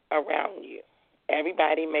team around you,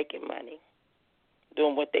 everybody making money,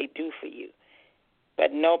 doing what they do for you,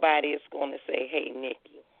 but nobody is going to say, "Hey,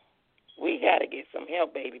 Nikki, we got to get some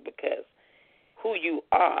help, baby," because who you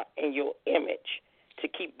are and your image, to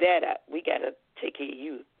keep that up, we got to take care of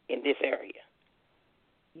you in this area.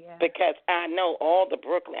 Yeah. Because I know all the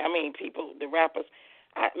Brooklyn, people, the rappers,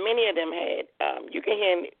 many of them had, you can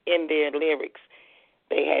hear in their lyrics,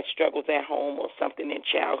 they had struggles at home or something in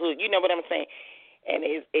childhood. You know what I'm saying? And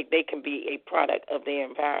they can be a product of their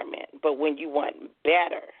environment. But when you want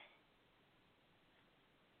better,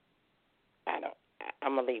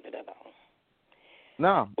 I'm going to leave it alone.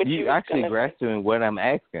 No, you actually grasping what I'm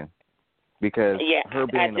asking. Because her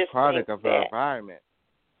being a product of her environment.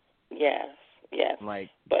 Yes.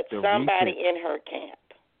 But somebody in her camp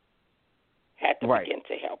had to begin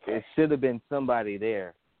to help her. It should have been somebody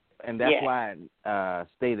there. And that's why I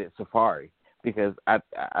stated Safari. Because I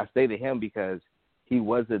stated him because he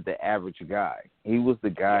wasn't the average guy. He was the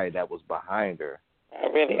guy that was behind her. I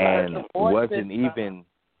really and wasn't even.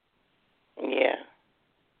 Yeah.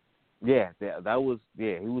 Yeah, that was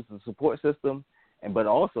he was the support system, but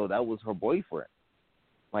also that was her boyfriend.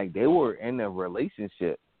 Like they were in a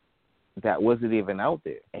relationship that wasn't even out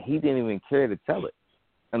there, and he didn't even care to tell it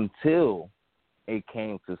until it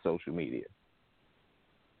came to social media.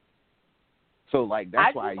 So, like,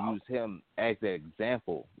 that's why I use him as an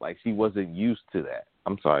example. Like, she wasn't used to that.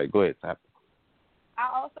 I'm sorry. Go ahead, Tap. I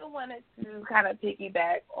also wanted to kind of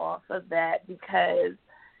piggyback off of that because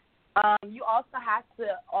you also have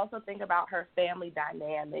to also think about her family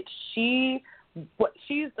dynamic. She's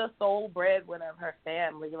the sole breadwinner of her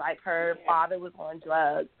family. Like, her father was on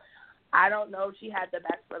drugs. I don't know if she had the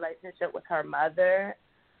best relationship with her mother,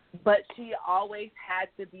 but she always had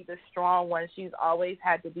to be the strong one. She's always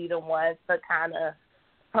had to be the one to kind of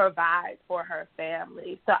provide for her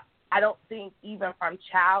family. So I don't think even from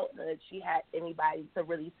childhood she had anybody to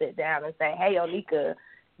really sit down and say, hey, Onika,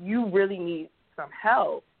 you really need some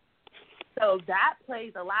help. So that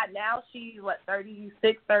plays a lot. Now she's,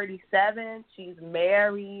 36, 37. She's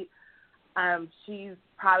married. She's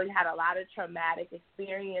probably had a lot of traumatic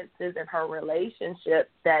experiences in her relationships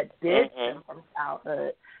that did stem from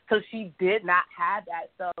childhood. So she did not have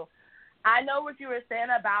that. So I know what you were saying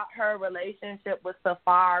about her relationship with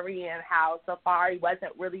Safari and how Safari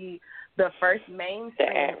wasn't really the first mainstream.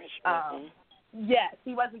 The average. Yes,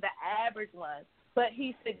 he wasn't the average one, but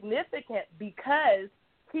he's significant because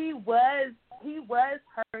he was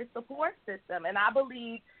her support system, and I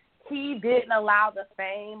believe he didn't allow the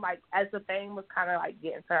fame, like as the fame was kind of like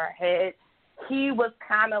getting to her head, he was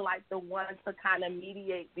kind of like the one to kind of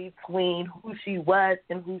mediate between who she was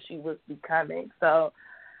and who she was becoming. So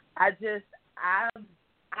I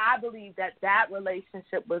believe that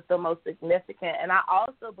relationship was the most significant. And I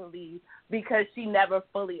also believe because she never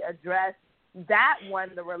fully addressed that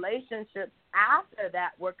one, the relationships after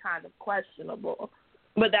that were kind of questionable.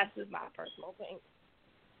 But that's just my personal thing.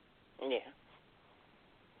 Yeah.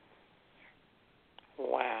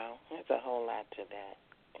 Wow. There's a whole lot to that.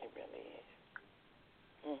 It really is.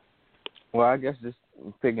 Well, I guess just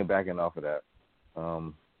piggybacking off of that,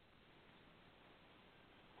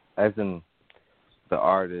 as in the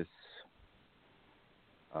artist,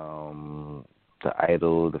 the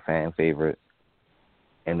idol, the fan favorite,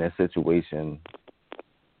 in that situation,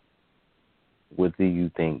 what do you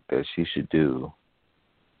think that she should do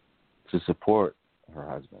to support her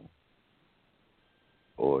husband?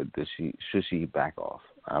 Or should she back off?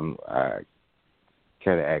 I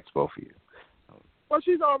care to ask both of you. Well,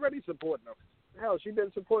 she's already supporting him. Hell, she's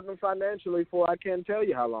been supporting him financially for I can't tell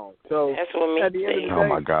you how long. So that's what at the end of the day, oh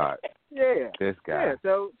my God. Yeah. This guy. Yeah.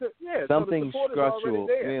 So something so structural.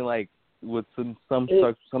 I mean, like with some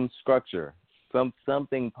structure,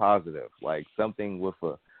 something positive, like something with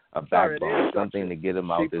a backbone, something to get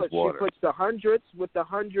him out this water. She puts the hundreds with the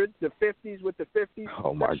hundreds, the 50s with the 50s.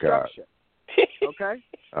 Oh my God. Okay.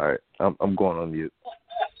 All right, I'm going on mute.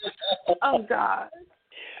 Oh God.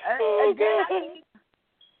 Again,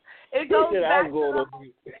 it goes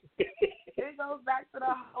back to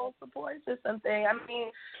the whole support system thing. I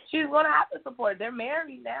mean, she's going to have to support. They're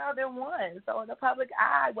married now. They're one. So in the public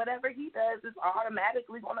eye, whatever he does is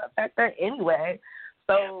automatically going to affect her anyway.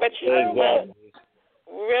 So, but you know what?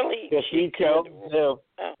 Really, she could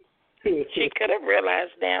have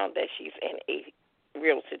realized now that she's in a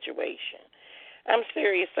real situation. I'm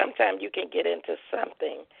serious. Sometimes you can get into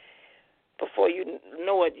something before you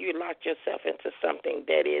know it, you lock yourself into something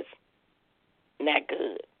that is not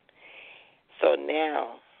good. So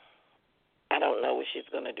now, I don't know what she's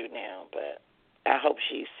going to do now, but I hope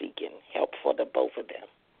she's seeking help for the both of them.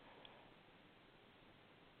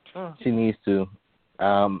 She needs to.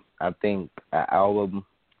 I think an album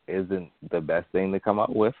isn't the best thing to come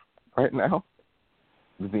out with right now,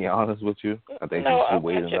 to be honest with you. I think she should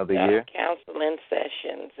wait another year. Counseling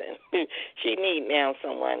sessions, and she need now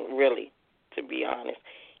someone really, to be honest,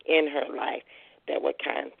 in her life that would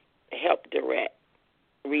kind of help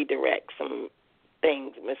redirect some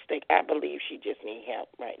things, mistake. I believe she just needs help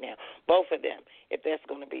right now. Both of them, if that's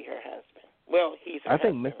going to be her husband. Well, he's her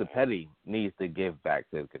husband. I think Mr. Petty needs to give back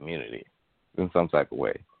to the community in some type of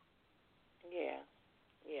way. Yeah.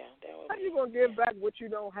 How you going to give back what you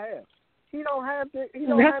don't have? He don't have the. He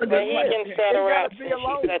can set her up since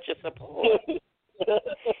she's such a support.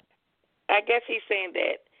 I guess he's saying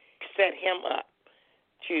that set him up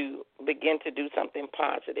to begin to do something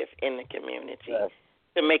positive in the community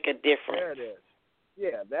to make a difference. There it is.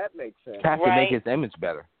 Yeah, that makes sense. Has to make his image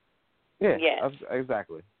better. Yeah, yes.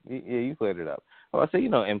 Exactly. Yeah, you cleared it up. Well, I say,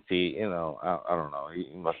 MT, I don't know.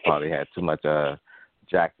 He must probably had too much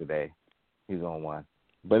Jack today. He's on one.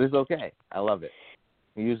 But it's okay. I love it.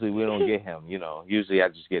 Usually we don't get him, Usually I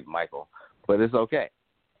just get Michael. But it's okay.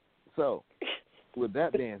 So, with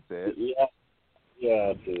that being said.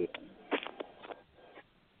 Yeah, dude.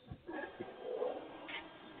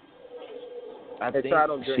 I think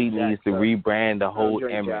she needs to rebrand the whole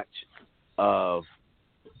image of.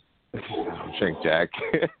 I don't drink Jack.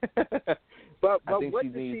 But I think what she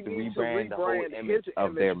does needs he to need rebrand the whole image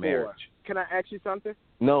of their marriage. Can I ask you something?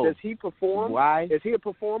 No. Does he perform? Why? Is he a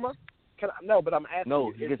performer? No, but I'm asking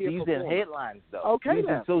no, you. because he's in headlines, though. Okay, he's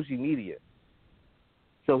then. in social media.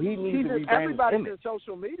 So he needs to rebrand everybody's his image. in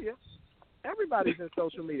social media. Everybody's in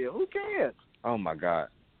social media. Who cares? Oh, my God.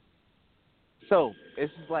 So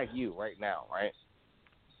it's just like you right now, right?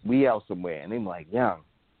 We out somewhere, and they're like, Young,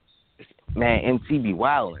 man, MT be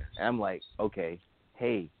wilding. And I'm like, okay,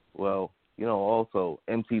 hey, well, also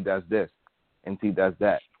MT does this. MT does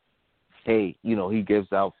that. Hey, he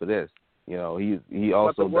gives out for this. He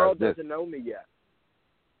also but the world does this. doesn't know me yet.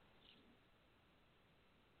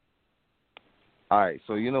 All right,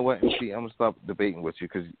 so you know what, MC? I'm going to stop debating with you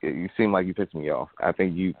because you seem like you pissed me off. I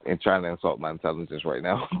think you are trying to insult my intelligence right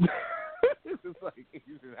now. It's like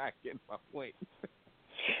you're not getting my point.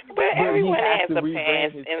 But everyone has a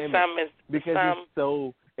past, and some is because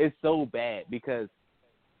some... it's so bad because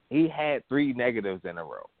he had 3 negatives in a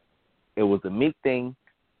row. It was the Meek thing,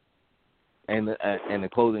 and the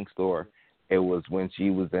clothing store. It was when she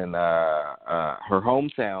was in her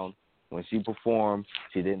hometown. When she performed,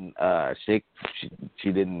 she didn't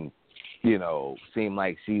she didn't, seem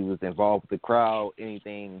like she was involved with the crowd,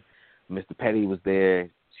 anything. Mr. Petty was there.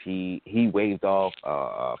 He waved off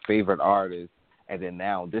a favorite artist, and then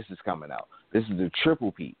now this is coming out. This is a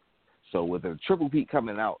triple peat. So with a triple peat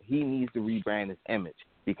coming out, he needs to rebrand his image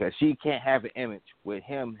because she can't have an image with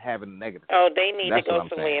him having a negative. Oh, they need to go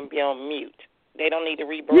somewhere and be on mute. They don't need to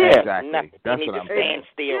rebrand. Yeah, exactly. Nothing. That's they need what to I'm stand saying.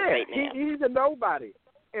 still right now. He's a nobody.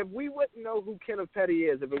 If we wouldn't know who Kenneth Petty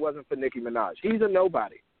is if it wasn't for Nicki Minaj. He's a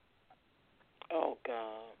nobody. Oh,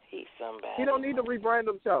 God. He's somebody. He don't need to rebrand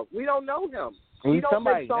himself. We don't know him. He's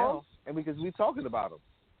somebody now, and because we're talking about him.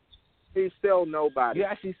 He's still nobody. You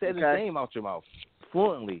actually said his name out your mouth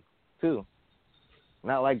fluently, too.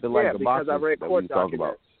 Not like the because boxers I read that court we talk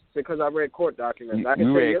about. Because I read court documents. I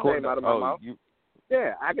can say your name out of my mouth.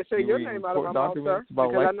 Yeah, I can say your name out of my mouth, sir,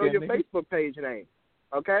 because I know your Facebook page name.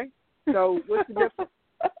 Okay? So what's the difference?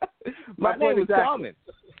 My name is common.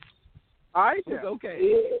 All right, it's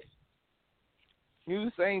okay. You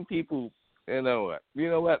the same people. You know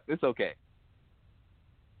what? It's okay.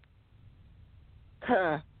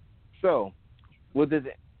 So, with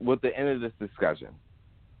the end of this discussion,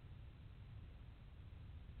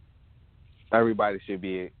 everybody should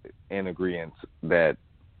be in agreement that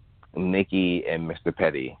Nicki and Mr.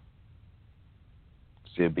 Petty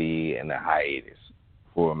should be in a hiatus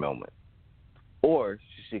for a moment. Or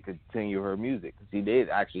she should continue her music. She did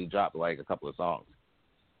actually drop like a couple of songs.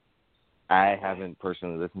 I haven't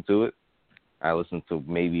personally listened to it. I listened to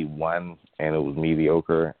maybe one, and it was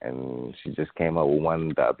mediocre, and she just came up with one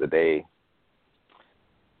the other day.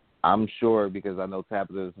 I'm sure because I know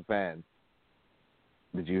Tabitha is a fan.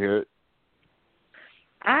 Did you hear it?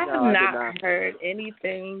 I have not heard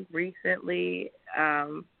anything recently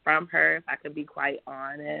from her, if I could be quite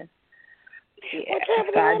honest. Yeah, well,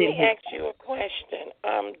 Tabitha, let me ask you a question.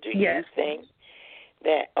 Do you think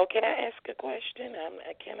that... Oh, can I ask a question?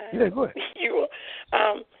 Can I? Yeah, go ahead.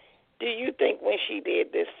 Do you think when she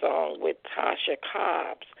did this song with Tasha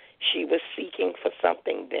Cobbs, she was seeking for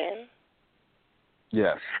something then?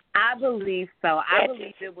 Yes. I believe so. I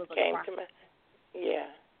believe it was a cry. Yeah.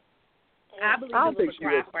 I believe it was a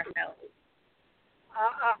cry for help.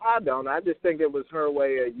 I don't. I just think it was her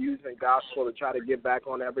way of using gospel to try to get back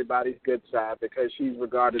on everybody's good side because she's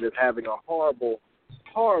regarded as having a horrible,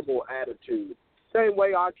 horrible attitude. Same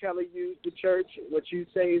way R. Kelly used the church, which you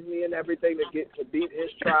saved me and everything to beat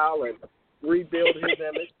his trial and rebuild his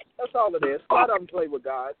image. That's all it is. Let them play with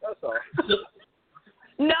God. That's all.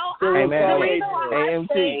 No, hey, man,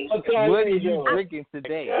 AMT, what are you drinking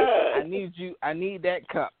today? I need that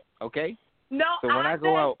cup, okay? No, so when I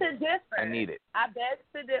go out, to differ. I need it. I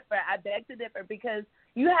beg to differ because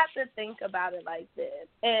you have to think about it like this.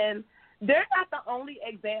 And they're not the only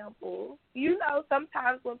example.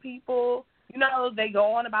 Sometimes when people, they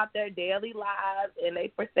go on about their daily lives and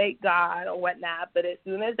they forsake God or whatnot, but as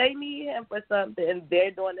soon as they need him for something,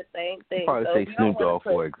 they're doing the same thing. Probably say Snoop Dogg,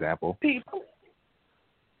 for example. People.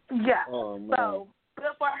 Yeah. Oh, so,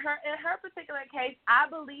 but for her, in her particular case, I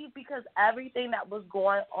believe because everything that was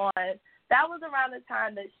going on, that was around the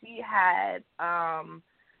time that she had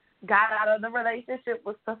got out of the relationship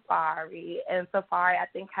with Safari, and Safari, I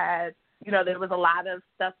think, had, there was a lot of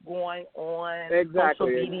stuff going on. Exactly.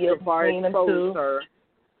 Social media Safari exposed her.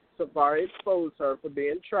 Safari exposed her for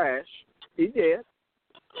being trash. He did.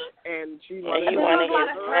 And she wanted his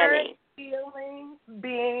money. Feelings,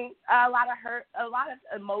 being a lot of hurt, a lot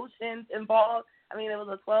of emotions involved. I mean, it was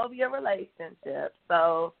a 12-year relationship,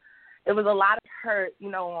 so it was a lot of hurt,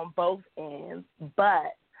 on both ends.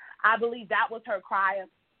 But I believe that was her cry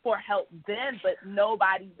for help then, but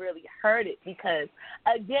nobody really heard it because,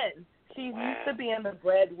 again, she's used to being the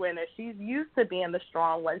breadwinner. She's used to being the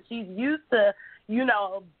strong one. She's used to,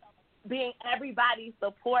 being everybody's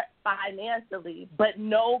support financially, but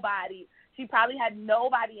she probably had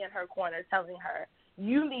nobody in her corner telling her,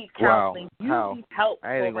 you need counseling, you need help.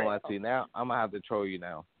 I ain't going to lie to you now. I'm going to have to troll you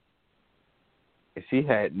now. If she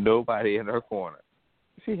had nobody in her corner,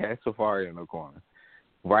 she had Safari in her corner,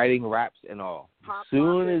 writing raps and all. As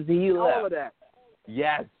soon as he left, all of that.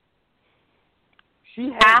 Yes.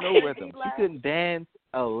 She had no rhythm. She couldn't dance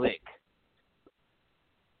a lick.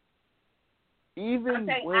 Even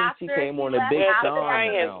when she came on the Big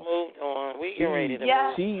Sean has moved on. We get ready to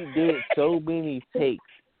move. She did so many takes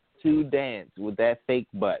to dance with that fake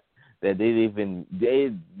butt that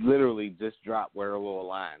they literally just dropped where her little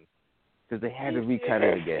line because they had to recut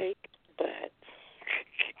it again. Fake butt.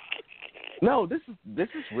 No, this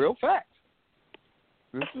is real fact.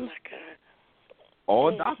 This is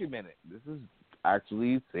all documented. This is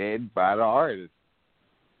actually said by the artist.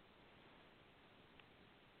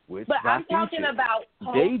 But I'm talking about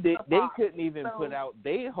they couldn't even put out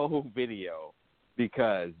their whole video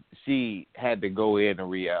because she had to go in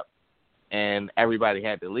and re-up, and everybody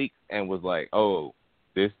had to leak and was like, "Oh,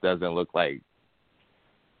 this doesn't look like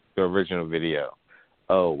the original video.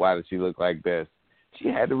 Oh, why does she look like this?" She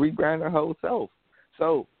had to regrind her whole self.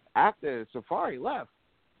 So after Safari left,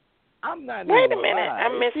 I'm not. Wait a minute, I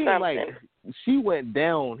missed something. Like she went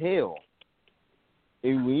downhill.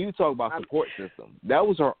 And when you talk about support system, that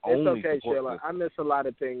was her only support Sheila. system. I miss a lot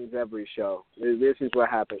of things every show. This is what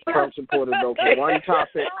happens. Trump supporters go from one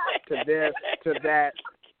topic to this, to that.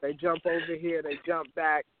 They jump over here, they jump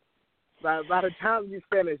back. By the time you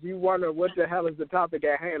finish, you wonder what the hell is the topic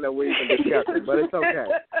at hand that we're even discussing. But it's okay.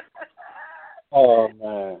 Oh,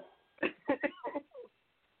 man.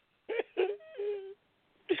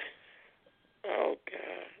 Oh,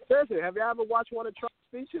 God. Seriously, have you ever watched one of Trump's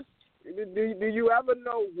speeches? Do you ever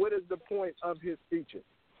know what is the point of his speeches?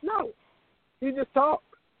 No. He just talks.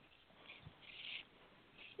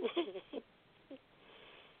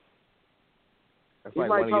 He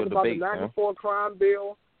might talk about the 94 crime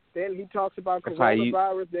bill, then he talks about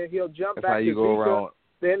coronavirus, then he'll jump back to Zika,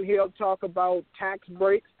 then he'll talk about tax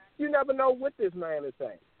breaks. You never know what this man is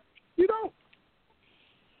saying. You don't.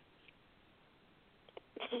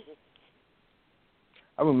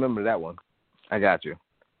 I remember that one. I got you.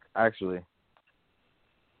 Actually.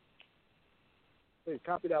 Please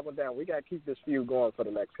copy that one down. We got to keep this feud going for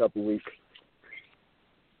the next couple weeks.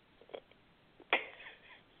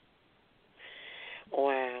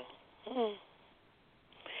 Wow.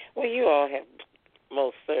 Well, you all have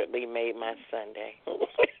most certainly made my Sunday.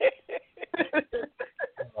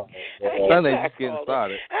 Sunday's just getting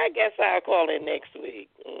started. I guess I'll call in next week.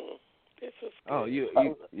 This was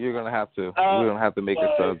good. You're gonna have to. We're gonna have to make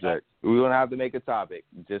a subject. We're gonna have to make a topic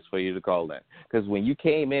just for you to call in. Because when you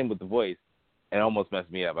came in with the voice, it almost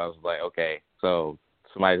messed me up. I was like, okay, so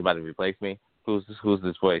somebody's about to replace me. Who's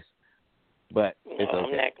this voice? But it's okay.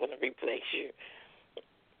 I'm not gonna replace you.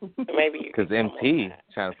 Maybe because MT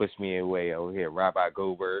trying to push me away over here. Rabbi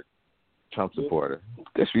Goldberg, Trump supporter,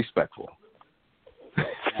 disrespectful.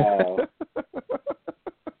 I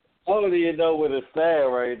don't even know what to say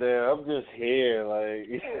right there. I'm just here,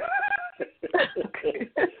 like.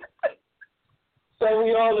 So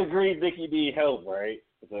we all agree Nikki need help, right?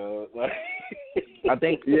 So, like. I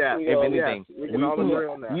think, if anything, we can all agree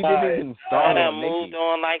on that. We didn't even start on Nikki. Moved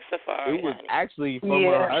on like Safari. It was actually from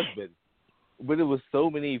her husband, but it was so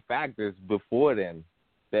many factors before then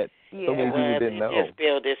that so many people didn't know. It just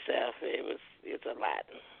built itself. It's a lot.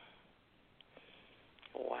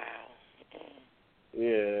 Wow.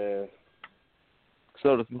 Yeah.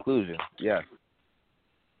 So the conclusion, yes.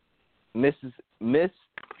 Miss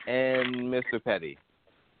and Mr. Petty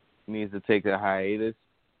needs to take a hiatus.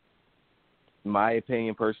 My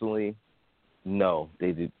opinion, personally, no,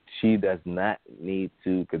 they did. She does not need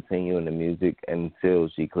to continue in the music until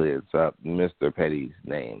she clears up Mr. Petty's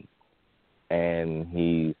name, and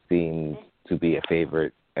he seems to be a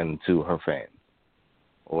favorite and to her fans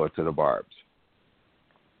or to the Barbs.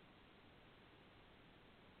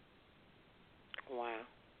 Wow.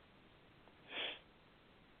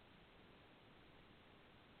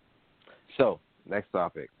 So, next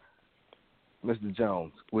topic. Mr.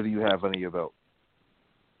 Jones, what do you have under your belt?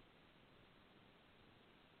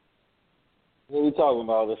 What are we talking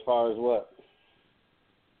about as far as what?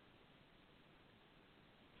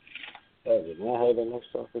 I did not have the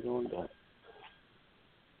next topic on that.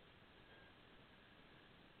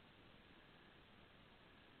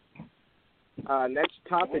 Next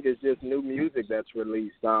topic is just new music that's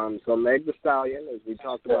released. So Meg Thee Stallion, as we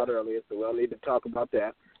talked about earlier, so we'll need to talk about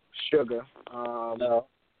that. Sugar. No.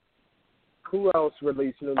 Who else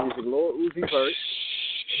released new music? Lil Uzi Vert.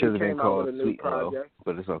 Should have been called with a new Sweet project. Low,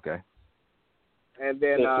 but it's okay. And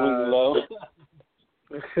then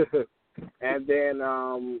and then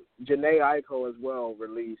Jhené Aiko as well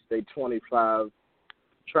released a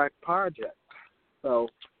 25-track project. So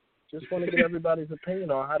just want to get everybody's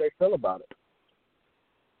opinion on how they feel about it.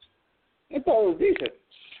 I thought it was decent.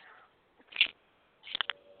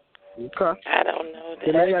 Okay. I don't know that.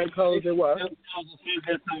 Jhené Aiko's it was. There was a few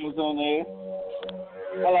good songs on there.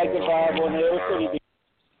 I like the vibe on there. It was pretty decent.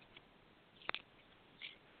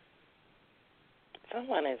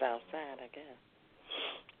 Someone is outside, I guess.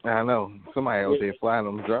 I know. Somebody out there flying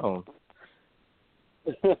them drones.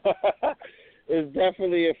 It's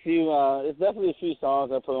definitely a few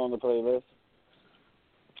songs I put on the playlist.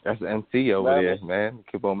 That's MC over there, man.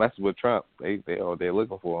 Keep on messing with Trump. They all there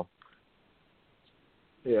looking for him.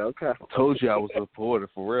 Yeah, okay. Told you I was a supporter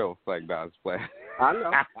for real. It's like, nah, it's playing. I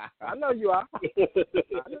know. I know you are. I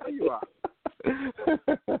know you are.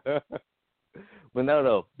 But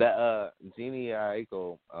no, that Jhené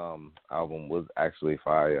Aiko album was actually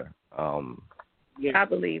fire. I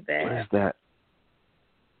believe that. What is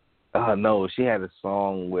that? No, she had a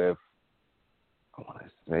song with, I want to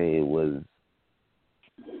say it was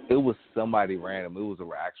somebody random. It was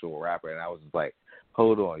an actual rapper, and I was just like,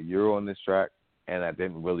 hold on, you're on this track, and I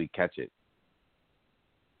didn't really catch it.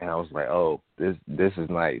 And I was like, oh, this is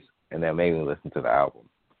nice, and that made me listen to the album.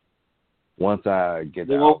 Once I get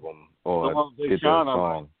the album or get the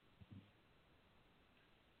song.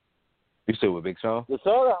 You said with Big Sean? The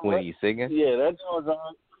song when he's singing? Yeah, that song's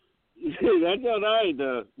on. That song I ain't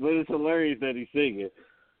done, but it's hilarious that he's singing.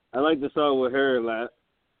 I like the song with her a lot.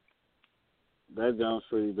 That sounds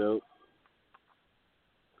pretty dope.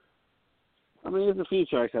 I mean, there's a few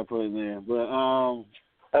tracks I put in there, but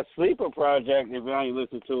a sleeper project. If I ain't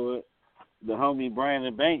listened to it, the homie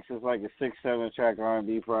Brandon Banks is like a 6-7 track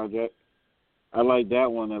R&B project. I like that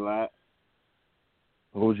one a lot.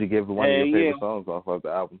 What would you give one of your favorite songs off of the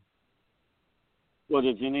album? Was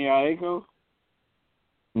it Jhené Aiko?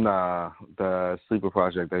 Nah, the sleeper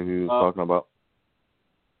project that you was talking about.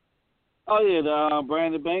 Oh yeah, the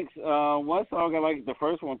Brandon Banks. One song I like the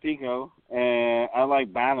first one, Pico, and I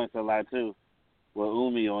like Balance a lot too, with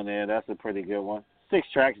Umi on there. That's a pretty good one. 6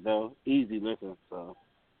 tracks though, easy listen. So,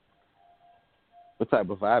 what type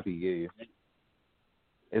of vibe he give you?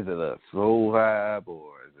 Is it a soul vibe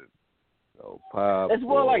or is it pop? It's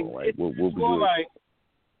more like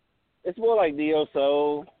it's more like neo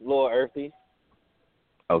soul, a little earthy.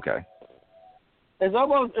 Okay. It's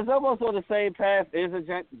almost on the same path as a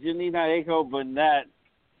Jhené Aiko, but not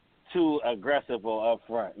too aggressive or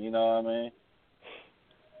upfront. You know what I mean?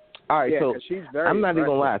 All right, so she's very I'm not even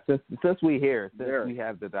gonna lie. Since we we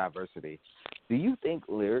have the diversity, do you think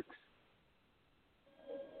lyrics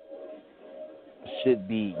should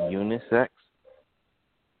be unisex?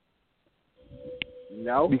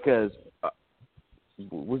 No, because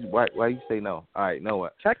why you say no? All right, know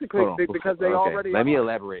what? Technically, because they already. Let me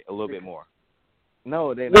elaborate a little bit more.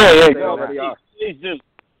 No, they already are. Please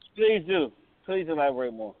do. Please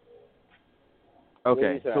elaborate more.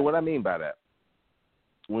 Okay, so what I mean by that,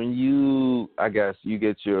 when you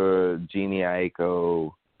get your Jhené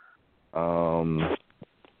Aiko,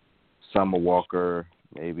 Summer Walker,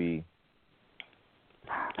 maybe.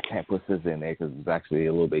 I can't put SZA in there because it's actually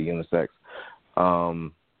a little bit unisex.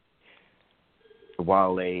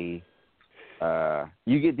 Wale,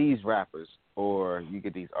 you get these rappers or you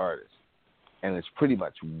get these artists, and it's pretty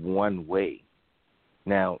much one way.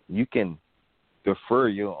 Now, you can defer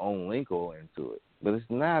your own lingo into it, but it's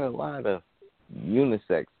not a lot of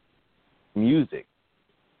unisex music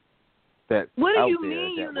that's what do out you there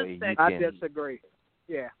mean that unisex? way you I can... disagree.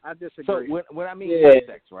 Yeah, I disagree. So what I mean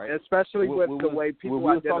unisex, right? Especially with the way people we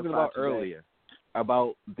were talking about today. earlier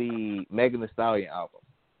about the Megan Thee Stallion album.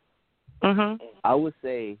 Mhm. I would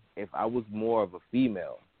say if I was more of a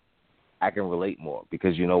female, I can relate more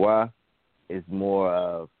because you know why? It's more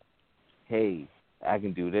of, hey, I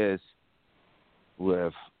can do this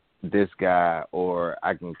with this guy, or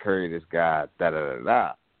I can carry this guy. Da da da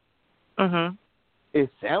da. Mhm.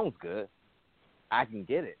 It sounds good. I can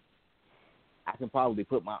get it. I can probably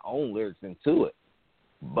put my own lyrics into it,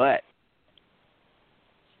 but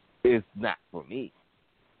it's not for me.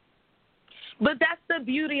 But that's the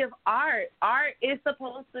beauty of art. Art is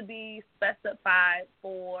supposed to be specified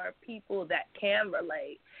for people that can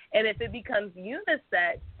relate. And if it becomes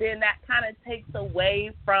unisex, then that kind of takes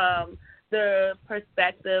away from the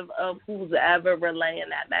perspective of who's ever relaying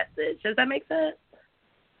that message. Does that make sense?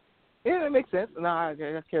 Yeah, that makes sense. No, I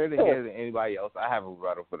care to hear than anybody else. I have a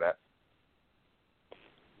rebuttal for that.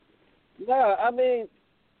 No, I mean,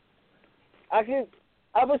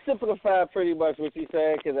 I would simplify pretty much what you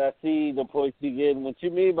said because I see the points you get. What you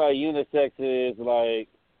mean by unisex is, like,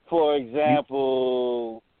 for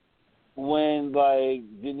example, when, like,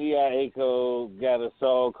 Jhené Aiko got a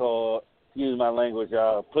song called, excuse my language,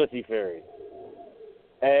 y'all, Pussy Fairy.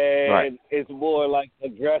 And It's more, like,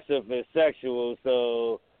 aggressive and sexual,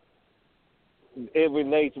 so it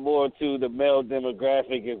relates more to the male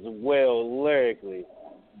demographic as well lyrically.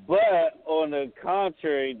 But on the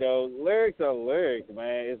contrary, though, lyrics are lyrics,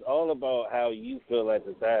 man. It's all about how you feel at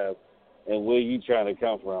the time and where you trying to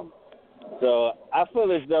come from. So I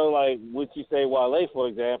feel as though, like, what you say, Wale, for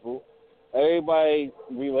example, everybody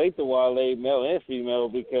relate to Wale, male and female,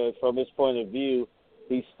 because from his point of view,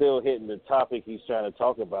 he's still hitting the topic he's trying to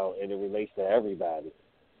talk about, and it relates to everybody,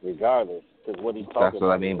 regardless, because what he's talking about. That's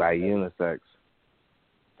what I mean by unisex.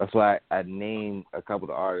 That's why I named a couple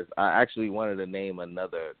of artists. I actually wanted to name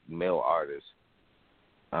another male artist.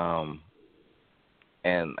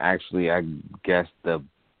 And actually, I guess the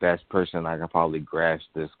best person I could probably grasp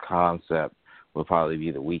this concept would probably be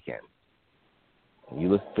The Weeknd. When you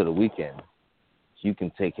listen to The Weeknd, you can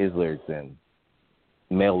take his lyrics in,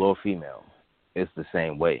 male or female. It's the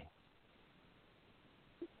same way.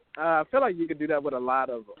 I feel like you could do that with a lot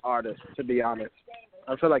of artists, to be honest.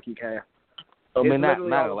 I feel like you can. I mean, not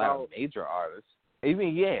a lot of major artists.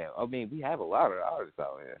 Even, we have a lot of artists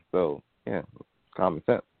out here. So, yeah, common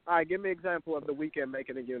sense. All right, give me an example of The Weeknd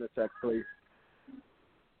making a unisex, please.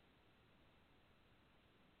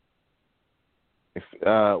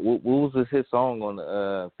 What was his song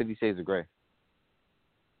on 50 Shades of Grey?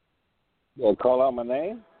 Yeah, Call Out My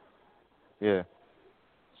Name? Yeah.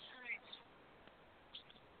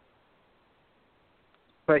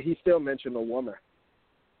 But he still mentioned a woman.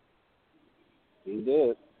 He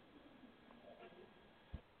did.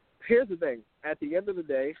 Here's the thing. At the end of the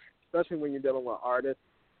day, especially when you're dealing with artists,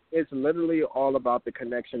 it's literally all about the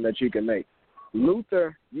connection that you can make.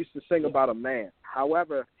 Luther used to sing about a man.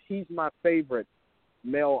 However, he's my favorite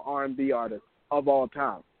male R&B artist of all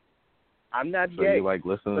time. I'm not so gay, you like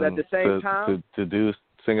listening but at the same time, to dudes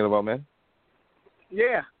singing about men?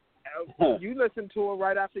 Yeah. You listen to it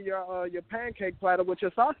right after your pancake platter with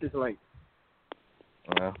your sausage link.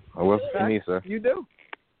 Well, it wasn't for me, sir. You do.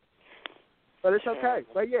 But it's okay.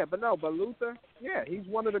 But Luther, he's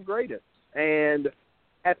one of the greatest. And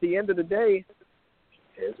at the end of the day,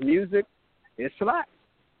 his music, it slaps.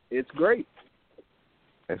 It's great.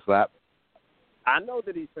 It slaps. I know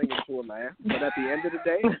that he's singing to a man, but at the end of the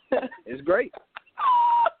day, it's great.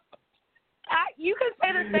 You can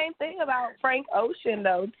say the same thing about Frank Ocean,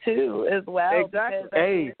 though, too, as well. Exactly.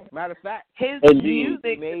 Hey, matter of fact, his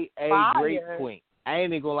music made a great point. I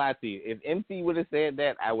ain't even gonna lie to you. If MC would have said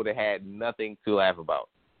that, I would have had nothing to laugh about.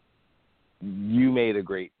 You made a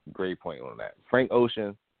great point on that. Frank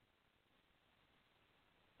Ocean.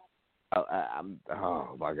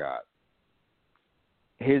 Oh my God.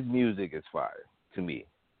 His music is fire to me.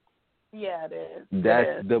 Yeah, it is.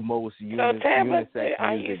 That's the most unisex music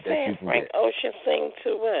that you can Frank get. Ocean sing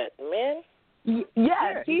to what, men?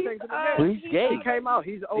 Yeah, he's gay. He came out.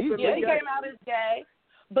 He's openly gay. He came out as gay,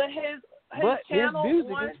 but his channel, his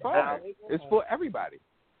music is fire. It's for everybody.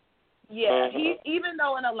 Yeah, he even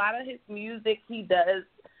though in a lot of his music he does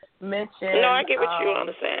mention. No, I get what you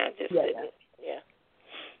understand. I just didn't.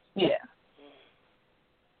 Yeah.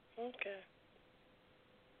 Okay.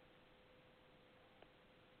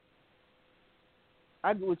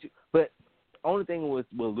 I do what you, but only thing was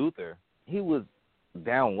with Luther, he was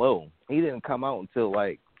down low. He didn't come out until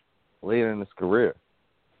like later in his career.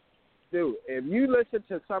 Dude, if you listen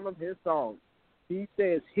to some of his songs, he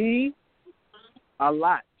says he a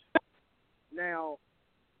lot. Now,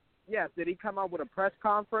 yes, did he come out with a press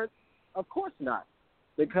conference? Of course not,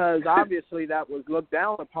 because obviously that was looked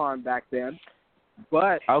down upon back then.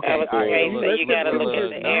 But okay, so you got to look at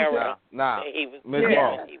the era. Nah, he was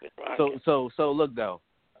So look though,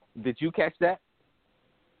 did you catch that?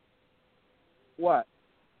 What?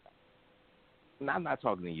 No, I'm not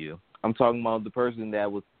talking to you. I'm talking about the person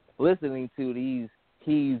that was listening to these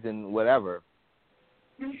keys and whatever.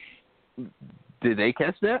 Did they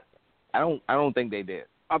catch that? I don't think they did.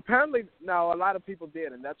 Apparently, no. A lot of people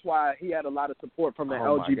did, and that's why he had a lot of support from the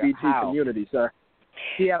LGBT community, sir.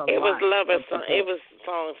 He had it was lovers. It was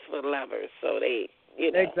songs for lovers, so they,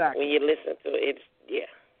 exactly. When you listen to it,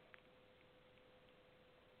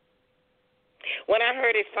 When I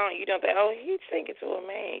heard his song, you don't think, oh, he's singing to a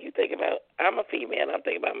man. You think about, I'm a female, I'm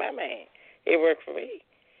thinking about my man. It worked for me.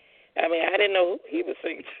 I mean, I didn't know who he was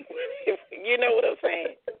singing to. You know what I'm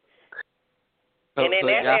saying? So, and in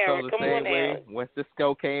that y'all era, felt the same way when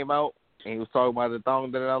Cisco came out and he was talking about the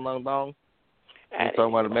thong, dong. He was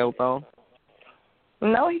talking about the male thong.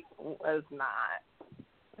 No, he was not.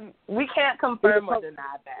 We can't confirm or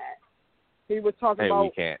deny that. He was talking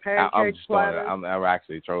about pancake platters. I'm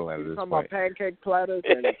actually trolling at this point. Talking about pancake platters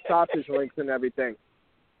and sausage links and everything.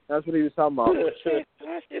 That's what he was talking about.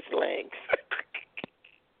 Sausage links.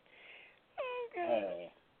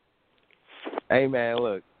 Hey, man,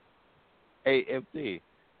 look. Hey, MC,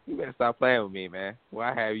 you better stop playing with me, man.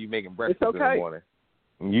 Why have you making breakfast in the morning?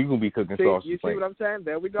 You going to be cooking sausage links. You see what I'm saying?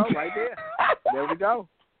 There we go, right there. There we go.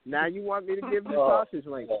 Now you want me to give you sausage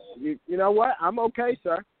links. You know what? I'm okay,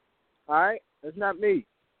 sir. All right? It's not me.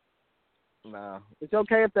 No. It's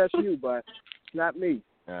okay if that's you, but it's not me.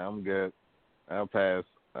 Yeah, I'm good. I'll pass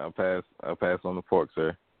on the pork,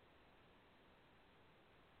 sir.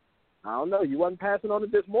 I don't know. You wasn't passing on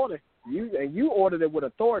it this morning. You ordered it with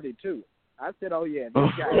authority, too. I said, oh, yeah,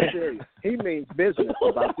 this guy is serious. He means business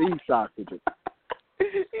about these sausages.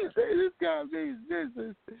 He said this guy means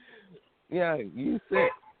business. Yeah, you said,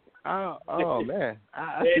 oh man.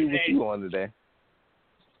 I see what you on today.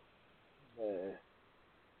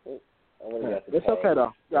 It's okay,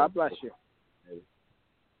 though. God bless you.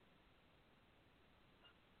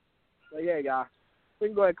 So, yeah, y'all. We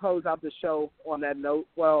can go ahead and close out the show on that note.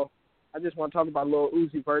 Well, I just want to talk about Lil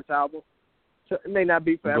Uzi Vert's album. So it may not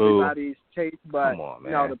be for everybody's taste, but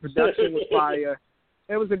the production was fire.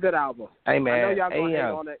 It was a good album. Hey, man. I know y'all going to hate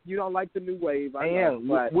on it. You don't like the new wave. I know,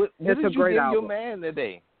 but what it's did a great you give album. your man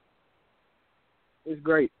today? It's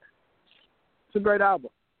great. It's a great album.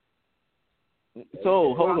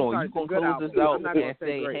 So, hold on. You going to close this out and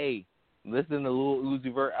say, great. Hey, listen to Lil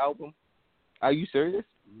Uzi Vert album? Are you serious?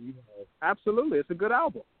 Absolutely. It's a good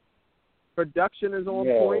album. Production is on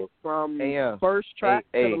point from first track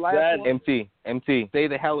to the last one. MT, stay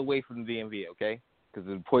the hell away from the DMV, okay? Because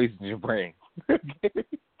it poisons your brain. I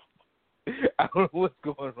don't know what's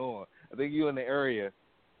going on. I think you're in the area.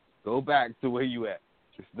 Go back to where you at.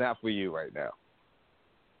 It's not for you right now.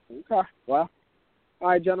 Okay. Well, all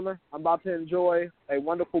right, gentlemen. I'm about to enjoy a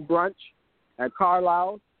wonderful brunch at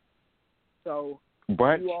Carlisle's. So,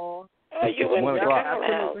 brunch? You all... you went to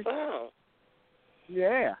Carlisle's.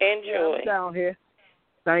 Yeah. Enjoy. I'm down here.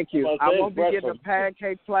 Thank you. I won't be getting a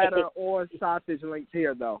pancake platter or sausage links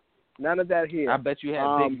here, though. None of that here. I bet you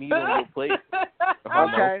have big meat on your plate.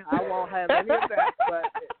 Okay, I won't have any of that, but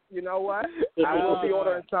you know what? I will be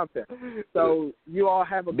ordering something. So you all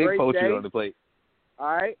have a big great poachy day. On the plate.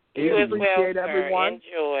 All right. You as appreciate well, everyone.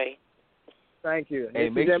 Enjoy. Thank you. Hey,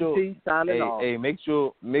 this is MT signing off. Hey, make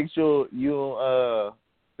sure you don't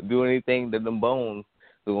do anything that them bones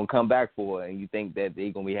are gonna come back for, and you think that they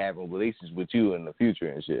gonna be having relations with you in the future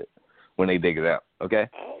and shit when they dig it out. Okay.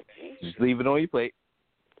 Just leave it on your plate.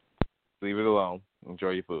 Leave it alone.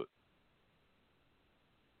 Enjoy your food.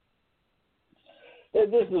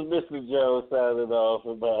 And this is Mr. Joe signing off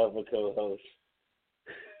with my other co-host.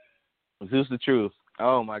 Zeus the Truth.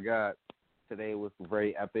 Oh, my God. Today was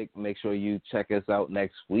very epic. Make sure you check us out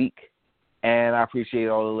next week. And I appreciate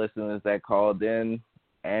all the listeners that called in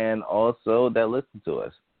and also that listened to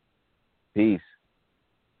us. Peace.